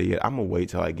even ready yet. I'm going to wait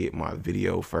till I get my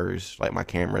video first, like my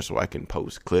camera, so I can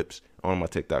post clips on my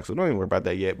TikTok. So don't even worry about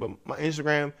that yet. But my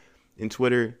Instagram and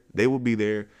Twitter, they will be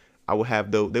there. I will have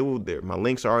those. They will there. My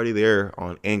links are already there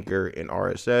on Anchor and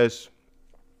RSS.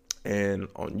 And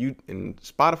on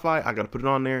Spotify, I got to put it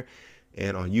on there.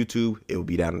 And on YouTube, it will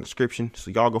be down in the description.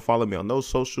 So y'all go follow me on those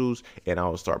socials, and I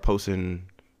will start posting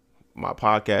my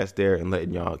podcast there and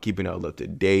letting y'all, keeping y'all up to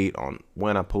date on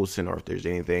when I'm posting, or if there's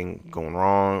anything going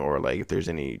wrong, or like if there's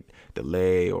any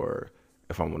delay, or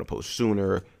if I'm going to post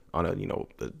sooner on a,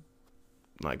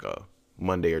 like a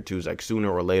Monday or Tuesday, like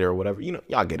sooner or later or whatever.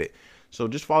 Y'all get it. So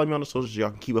just follow me on the socials.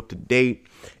 Y'all can keep up to date.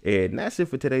 And that's it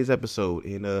for today's episode.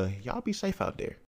 And y'all be safe out there.